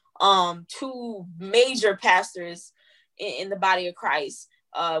 two major pastors in the body of Christ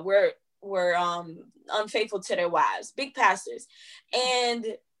were unfaithful to their wives, big pastors, and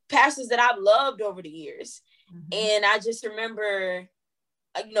pastors that I've loved over the years. Mm-hmm. And I just remember,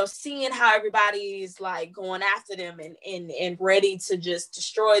 you know, seeing how everybody's like going after them and ready to just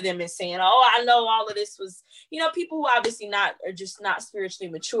destroy them and saying, oh, I know all of this was, you know, people who obviously are just not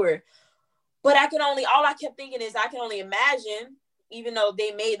spiritually mature. But all I kept thinking is, I can only imagine, even though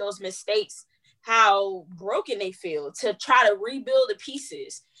they made those mistakes, how broken they feel to try to rebuild the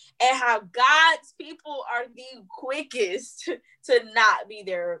pieces, and how God's people are the quickest to not be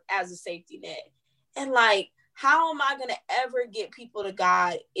there as a safety net. And like, how am I going to ever get people to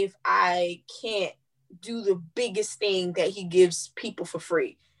God if I can't do the biggest thing that he gives people for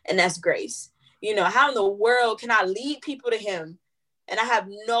free? And that's grace. You know, how in the world can I lead people to him? And I have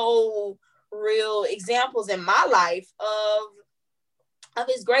no real examples in my life of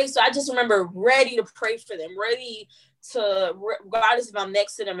his grace. So I just remember ready to pray for them, ready to, regardless if I'm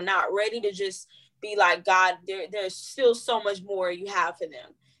next to them or not, ready to just be like, God, there's still so much more you have for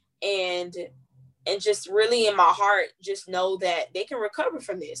them. And just really in my heart, just know that they can recover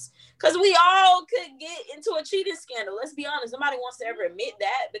from this. Because we all could get into a cheating scandal. Let's be honest. Nobody wants to ever admit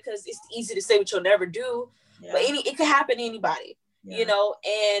that, because it's easy to say what you'll never do. Yeah. But it could happen to anybody, yeah. You know?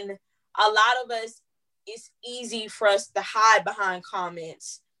 And a lot of us, it's easy for us to hide behind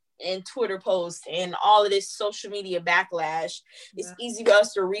comments and Twitter posts and all of this social media backlash. Yeah. It's easy for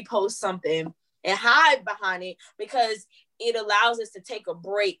us to repost something and hide behind it, because it allows us to take a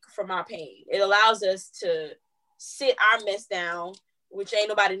break from our pain. It allows us to sit our mess down, which ain't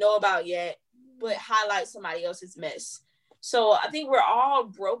nobody know about yet, but highlight somebody else's mess. So I think we're all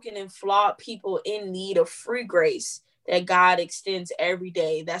broken and flawed people in need of free grace that God extends every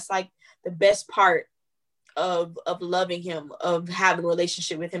day. That's like the best part of loving him, of having a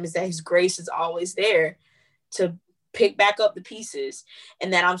relationship with him, is that his grace is always there to pick back up the pieces.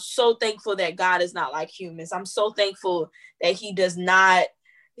 And that I'm so thankful that God is not like humans. I'm so thankful that he's not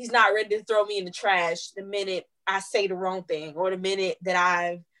ready to throw me in the trash the minute I say the wrong thing, or the minute that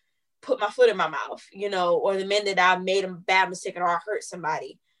I've put my foot in my mouth, you know, or the minute that I've made a bad mistake or I hurt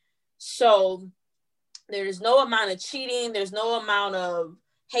somebody. So there's no amount of cheating, there's no amount of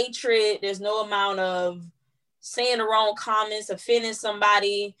hatred, there's no amount of saying the wrong comments, offending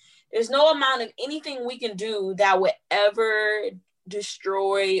somebody. There's no amount of anything we can do that would ever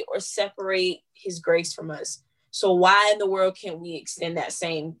destroy or separate his grace from us. So why in the world can't we extend that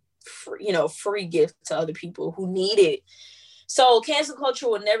same free gift to other people who need it? So cancel culture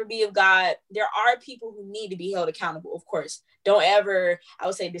will never be of God. There are people who need to be held accountable, of course. Don't ever, I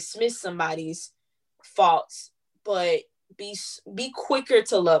would say, dismiss somebody's faults, but be quicker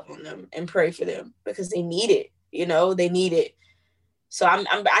to love on them and pray for them, because they need it. You know, they need it. So I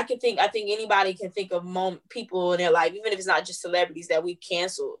think anybody can think of people in their life, even if it's not just celebrities, that we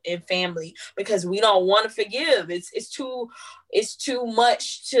cancel in family because we don't want to forgive. It's too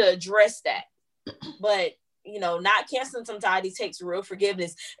much to address that. But you know, not canceling somebody takes real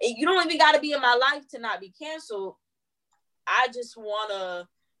forgiveness. And you don't even got to be in my life to not be canceled. I just want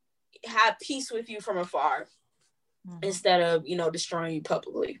to have peace with you from afar, instead of, you know, destroying you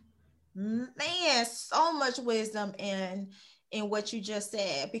publicly. Man, so much wisdom in what you just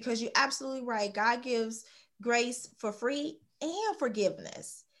said, because you're absolutely right. God gives grace for free and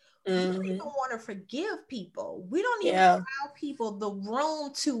forgiveness. We don't even want to forgive people. We don't even Yeah. allow people the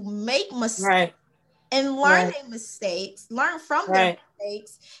room to make mistakes. Right. And learn their mistakes, learn from their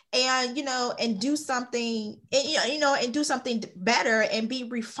mistakes, and and do something, and do something better and be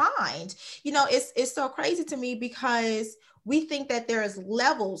refined. It's so crazy to me because we think that there's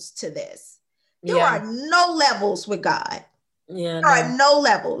levels to this. There are no levels with God. There are no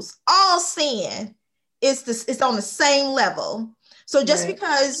levels. All sin it's on the same level. So just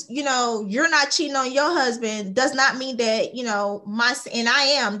because, you're not cheating on your husband does not mean that, my sin,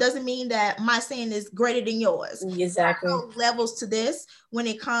 doesn't mean that my sin is greater than yours. Exactly. There are no levels to this when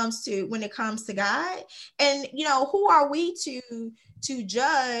it comes to God. And, who are we to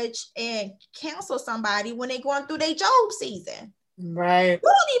judge and cancel somebody when they're going through their Job season? Right. We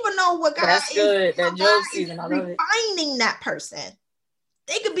don't even know what God That's is. Good. That Job season. I love refining that person.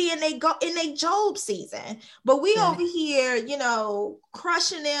 They could be in a Job season, but we over here,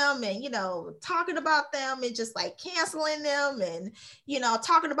 crushing them and, talking about them and just like canceling them and,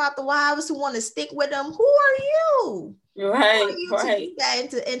 talking about the wives who want to stick with them. Who are you? Right. Who are you to do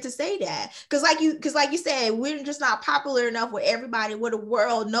that and to say that? Because like you said, we're just not popular enough where the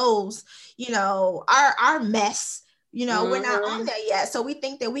world knows, our mess. We're not on there yet. So we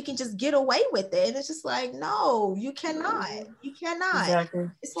think that we can just get away with it. And it's just like, no, you cannot. You cannot. Exactly.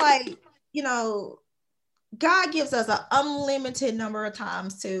 It's like, God gives us an unlimited number of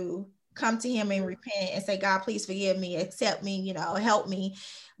times to come to him and repent and say, God, please forgive me, accept me, help me.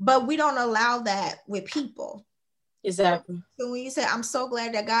 But we don't allow that with people. Exactly. So when you say, I'm so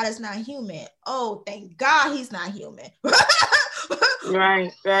glad that God is not human. Oh, thank God he's not human.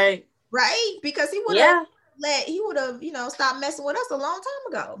 Right. Right? Because he would have stopped messing with us a long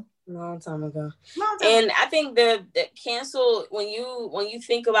time ago. And I think the cancel, when you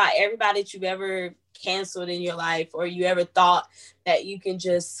think about everybody that you've ever canceled in your life, or you ever thought that you can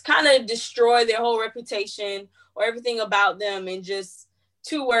just kind of destroy their whole reputation or everything about them in just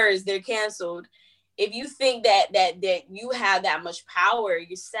 2 words, they're canceled. If you think that you have that much power,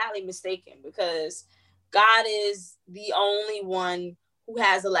 you're sadly mistaken, because God is the only one who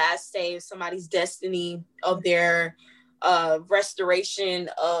has the last say of somebody's destiny, of their restoration,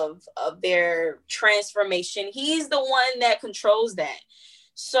 of their transformation. He's the one that controls that.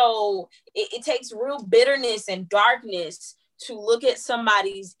 So it takes real bitterness and darkness to look at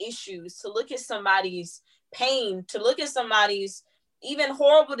somebody's issues, to look at somebody's pain, to look at somebody's even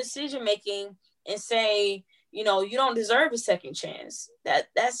horrible decision making and say, you don't deserve a second chance.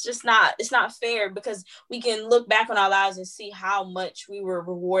 That's just not, it's not fair, because we can look back on our lives and see how much we were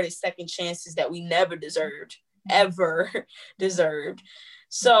rewarded second chances that we never deserved, ever deserved.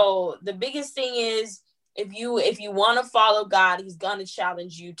 So the biggest thing is, if you want to follow God, he's going to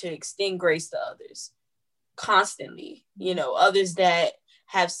challenge you to extend grace to others constantly, others that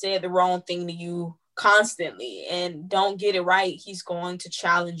have said the wrong thing to you constantly and don't get it right. He's going to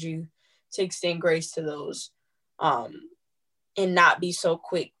challenge you to extend grace to those, and not be so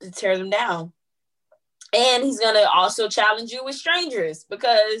quick to tear them down. And he's going to also challenge you with strangers,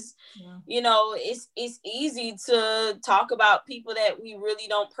 because, it's easy to talk about people that we really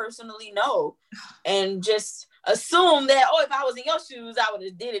don't personally know and just assume that, if I was in your shoes, I would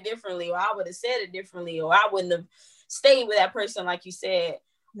have did it differently, or I would have said it differently, or I wouldn't have stayed with that person like you said.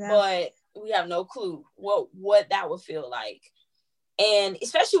 Yeah. But we have no clue what that would feel like. And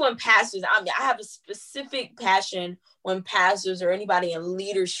especially when pastors, I have a specific passion when pastors or anybody in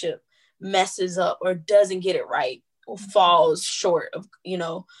leadership messes up or doesn't get it right or falls short of,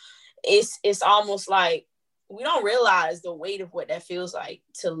 it's almost like we don't realize the weight of what that feels like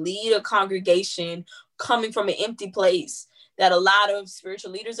to lead a congregation coming from an empty place, that a lot of spiritual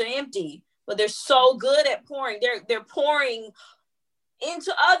leaders are empty, but they're so good at pouring. They're pouring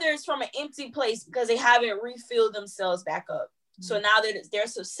into others from an empty place because they haven't refilled themselves back up. So now they're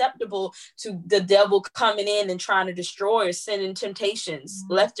susceptible to the devil coming in and trying to destroy or sending temptations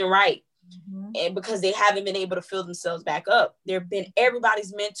left and right. And because they haven't been able to fill themselves back up. They've been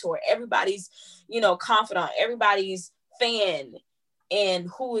everybody's mentor, everybody's, confidant, everybody's fan, and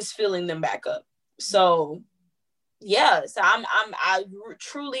who is filling them back up. So I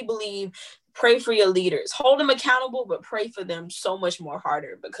truly believe, pray for your leaders, hold them accountable, but pray for them so much more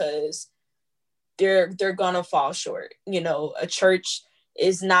harder, because they're gonna fall short. A church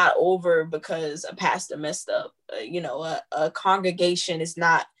is not over because a pastor messed up. A congregation is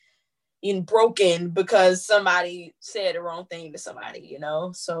not broken because somebody said the wrong thing to somebody.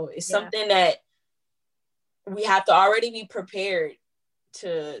 So it's something that we have to already be prepared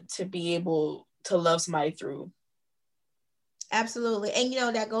to be able to love somebody through. Absolutely. And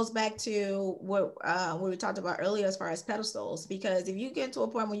that goes back to what we talked about earlier as far as pedestals, because if you get to a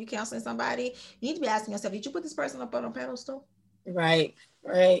point where you're counseling somebody, you need to be asking yourself, did you put this person up on a pedestal? Right.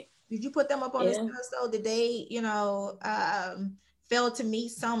 Right. Did you put them up on this Yeah. pedestal? Did they, fail to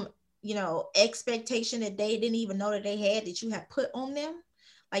meet some, expectation that they didn't even know that they had, that you had put on them?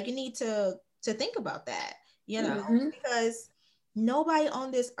 Like, you need to think about that, Mm-hmm. because nobody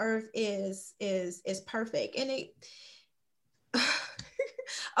on this earth is perfect. And it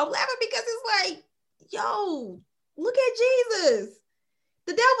I'm laughing because it's like, yo, look at Jesus.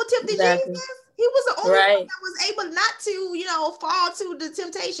 The devil tempted Exactly. Jesus. He was the only one Right. that was able not to, fall to the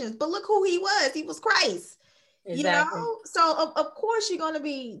temptations. But look who he was. He was Christ. Exactly. So of course you're going to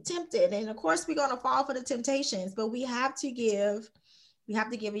be tempted, and of course we're going to fall for the temptations. But we have to give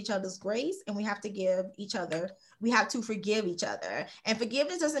each other's grace, and we have to forgive each other. And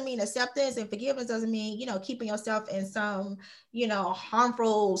forgiveness doesn't mean acceptance, and forgiveness doesn't mean, keeping yourself in some,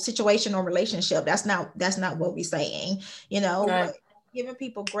 harmful situation or relationship. That's not what we're saying, Right. but giving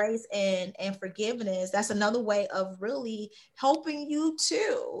people grace and forgiveness, that's another way of really helping you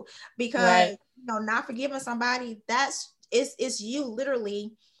too. Because, Right. not forgiving somebody, it's you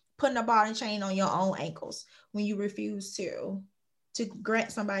literally putting a ball and chain on your own ankles when you refuse to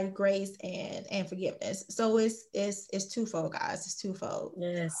grant somebody grace and forgiveness. So it's twofold, guys. It's twofold.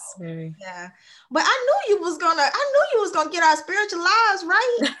 Yes. Very. Yeah. But I knew you was gonna get our spiritual lives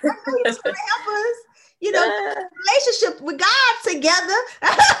right. I knew you was gonna help us, relationship with God together.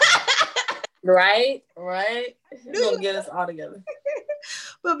 Right. Right. You're Knew gonna you- get us all together.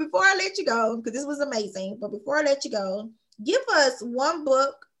 But before I let you go, because this was amazing, but before I let you go, give us one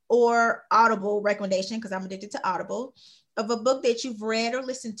book or Audible recommendation, because I'm addicted to Audible, of a book that you've read or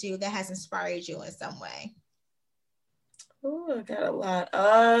listened to that has inspired you in some way. Oh, I got a lot.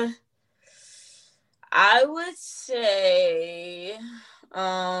 I would say,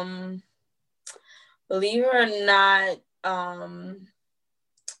 believe it or not,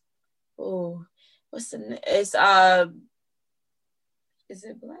 oh, it's is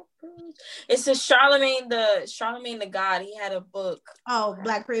it Black Privilege? It's a Charlemagne the God. He had a book. Oh,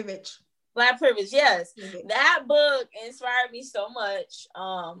 Black Privilege. Black Privilege, yes. Privilege. That book inspired me so much.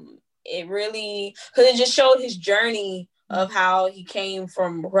 It really, because it just showed his journey of how he came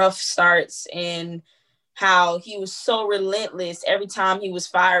from rough starts and how he was so relentless every time he was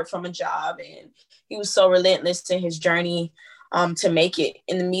fired from a job, and he was so relentless in his journey to make it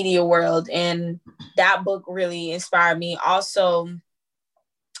in the media world. And that book really inspired me. Also,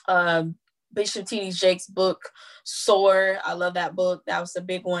 Bishop T.D. Jakes' book, Soar. I love that book. That was a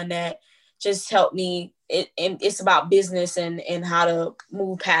big one that just helped me. It's about business and how to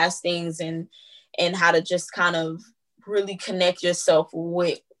move past things and how to just kind of really connect yourself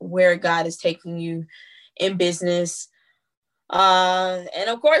with where God is taking you in business. And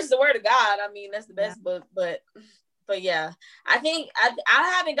of course, the Word of God. I mean, that's the best book. But yeah, I think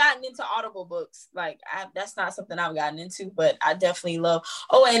I haven't gotten into Audible books. Like, that's not something I've gotten into, but I definitely love.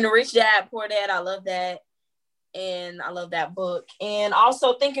 Oh, and The Rich Dad, Poor Dad. I love that. And I love that book. And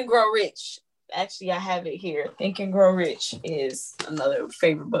also Think and Grow Rich. Actually, I have it here. Think and Grow Rich is another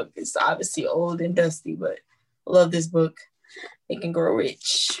favorite book. It's obviously old and dusty, but I love this book. Think and Grow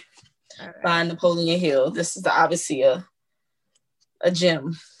Rich by Napoleon Hill. This is obviously a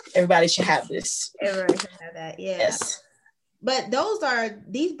gem. Everybody should have this. Everybody should have that. Yeah. Yes. But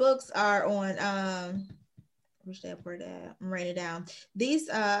these books are on Rich Dad Poor Dad. I'm writing it down. These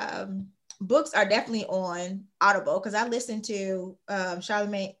books are definitely on Audible, because I listened to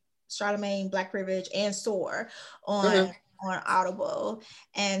Charlemagne, Black Privilege, and Soar on Audible.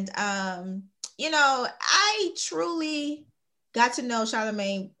 And I truly got to know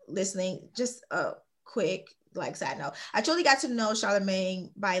Charlemagne listening. Just a quick side note, I truly got to know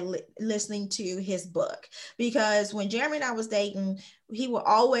Charlemagne by listening to his book, because when Jeremy and I was dating, I would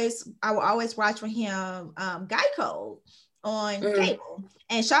always watch for him Guy Code on cable,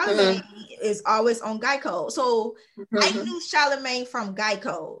 and Charlemagne is always on Guy Code. So I knew Charlemagne from Guy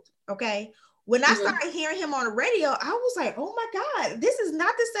Code. Okay. When I started hearing him on the radio, I was like, oh my God, this is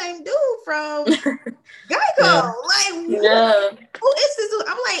not the same dude from Geico. Like, who is this dude?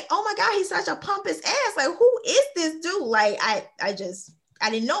 I'm like, oh my God, he's such a pompous ass. Like, who is this dude? Like, I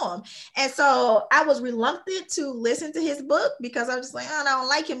didn't know him. And so I was reluctant to listen to his book, because I was just like, oh, I don't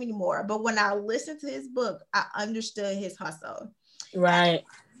like him anymore. But when I listened to his book, I understood his hustle. Right.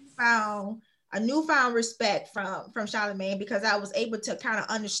 I found a newfound respect from Charlemagne, because I was able to kind of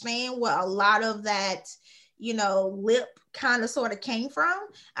understand what a lot of that, lip kind of sort of came from.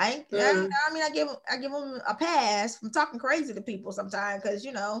 I give him a pass from talking crazy to people sometimes, because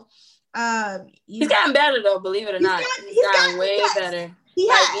He's gotten better though, believe it or not. He's gotten way better.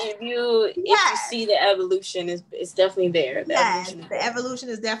 If you see the evolution, it's definitely there. The evolution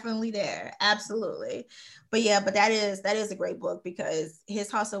is definitely there. Absolutely. But that is a great book, because his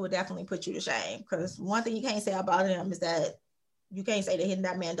hustle would definitely put you to shame. Because one thing you can't say about him is that you can't say that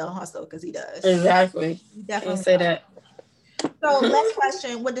that man don't hustle, because he does. Exactly. You definitely can't say that. So last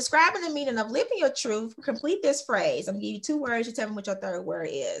question. When describing the meaning of living your truth, complete this phrase. I'm gonna give you 2 words. You tell me what your third word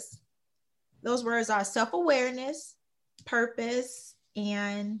is. Those words are self-awareness, purpose,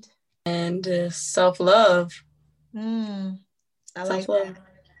 and self-love. I like that.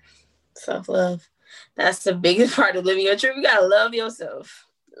 Self-love. That's the biggest part of living your truth. You gotta love yourself.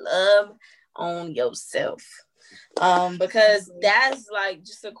 Love on yourself. Because that's like,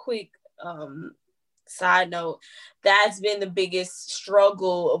 just a quick side note, that's been the biggest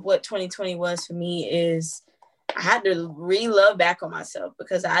struggle of what 2020 was for me, is I had to re-love back on myself,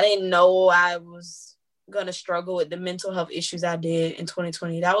 because I didn't know I was gonna struggle with the mental health issues I did in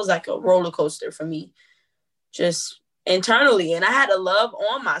 2020. That was like a roller coaster for me, just internally. And I had to love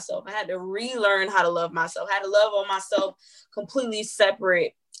on myself. I had to relearn how to love myself. I had to love on myself completely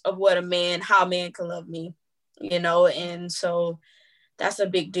separate of how a man can love me, and so that's a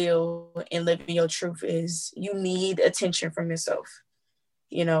big deal in living your truth, is you need attention from yourself.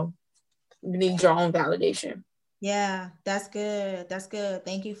 You need your own validation. Yeah, that's good. That's good.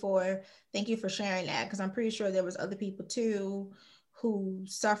 Thank you for sharing that, because I'm pretty sure there was other people too who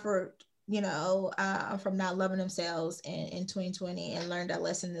suffered, from not loving themselves in 2020 and learned that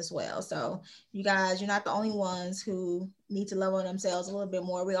lesson as well. So you guys, you're not the only ones who need to love on themselves a little bit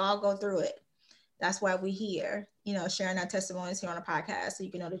more. We all go through it. That's why we're here, sharing our testimonies here on a podcast, so you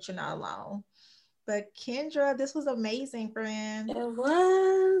can know that you're not alone. But Kendra, this was amazing, friend. It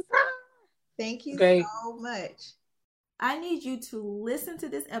was. Thank you so much. I need you to listen to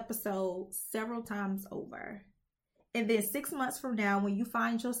this episode several times over. And then 6 months from now, when you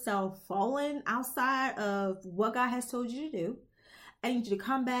find yourself falling outside of what God has told you to do, I need you to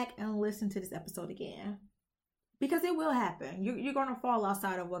come back and listen to this episode again. Because it will happen. You're going to fall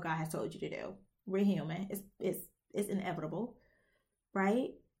outside of what God has told you to do. We're human. It's inevitable,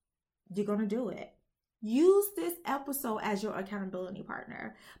 right? You're going to do it. Use this episode as your accountability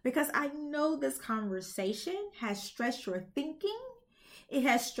partner, because I know this conversation has stretched your thinking. It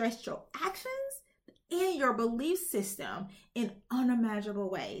has stretched your actions and your belief system in unimaginable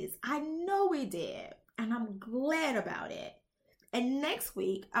ways. I know it did, and I'm glad about it. And next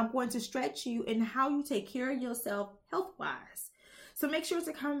week, I'm going to stretch you in how you take care of yourself health-wise. So make sure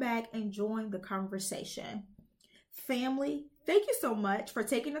to come back and join the conversation. Family, thank you so much for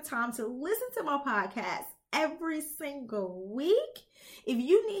taking the time to listen to my podcast every single week. If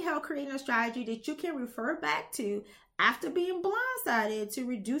you need help creating a strategy that you can refer back to after being blindsided to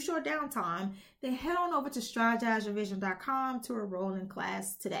reduce your downtime, then head on over to strategizeyourvision.com to enroll in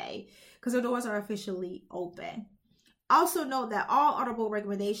class today, because the doors are officially open. Also note that all Audible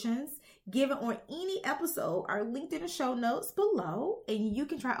recommendations given on any episode are linked in the show notes below, and you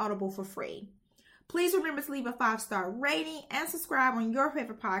can try Audible for free. Please remember to leave a 5-star rating and subscribe on your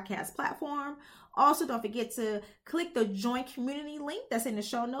favorite podcast platform. Also, don't forget to click the join community link that's in the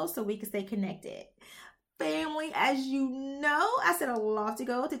show notes so we can stay connected. Family, as you know, I set a lofty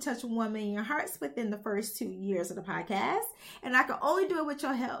goal to touch 1 million hearts within the first 2 years of the podcast, and I can only do it with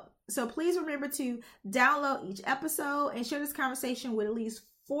your help. So please remember to download each episode and share this conversation with at least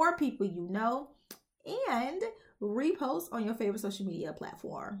 4 people you know, and repost on your favorite social media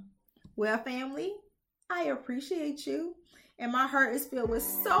platform. Well, family, I appreciate you, and my heart is filled with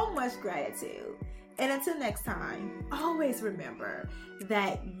so much gratitude. And until next time, always remember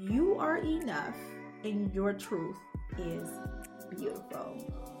that you are enough and your truth is beautiful.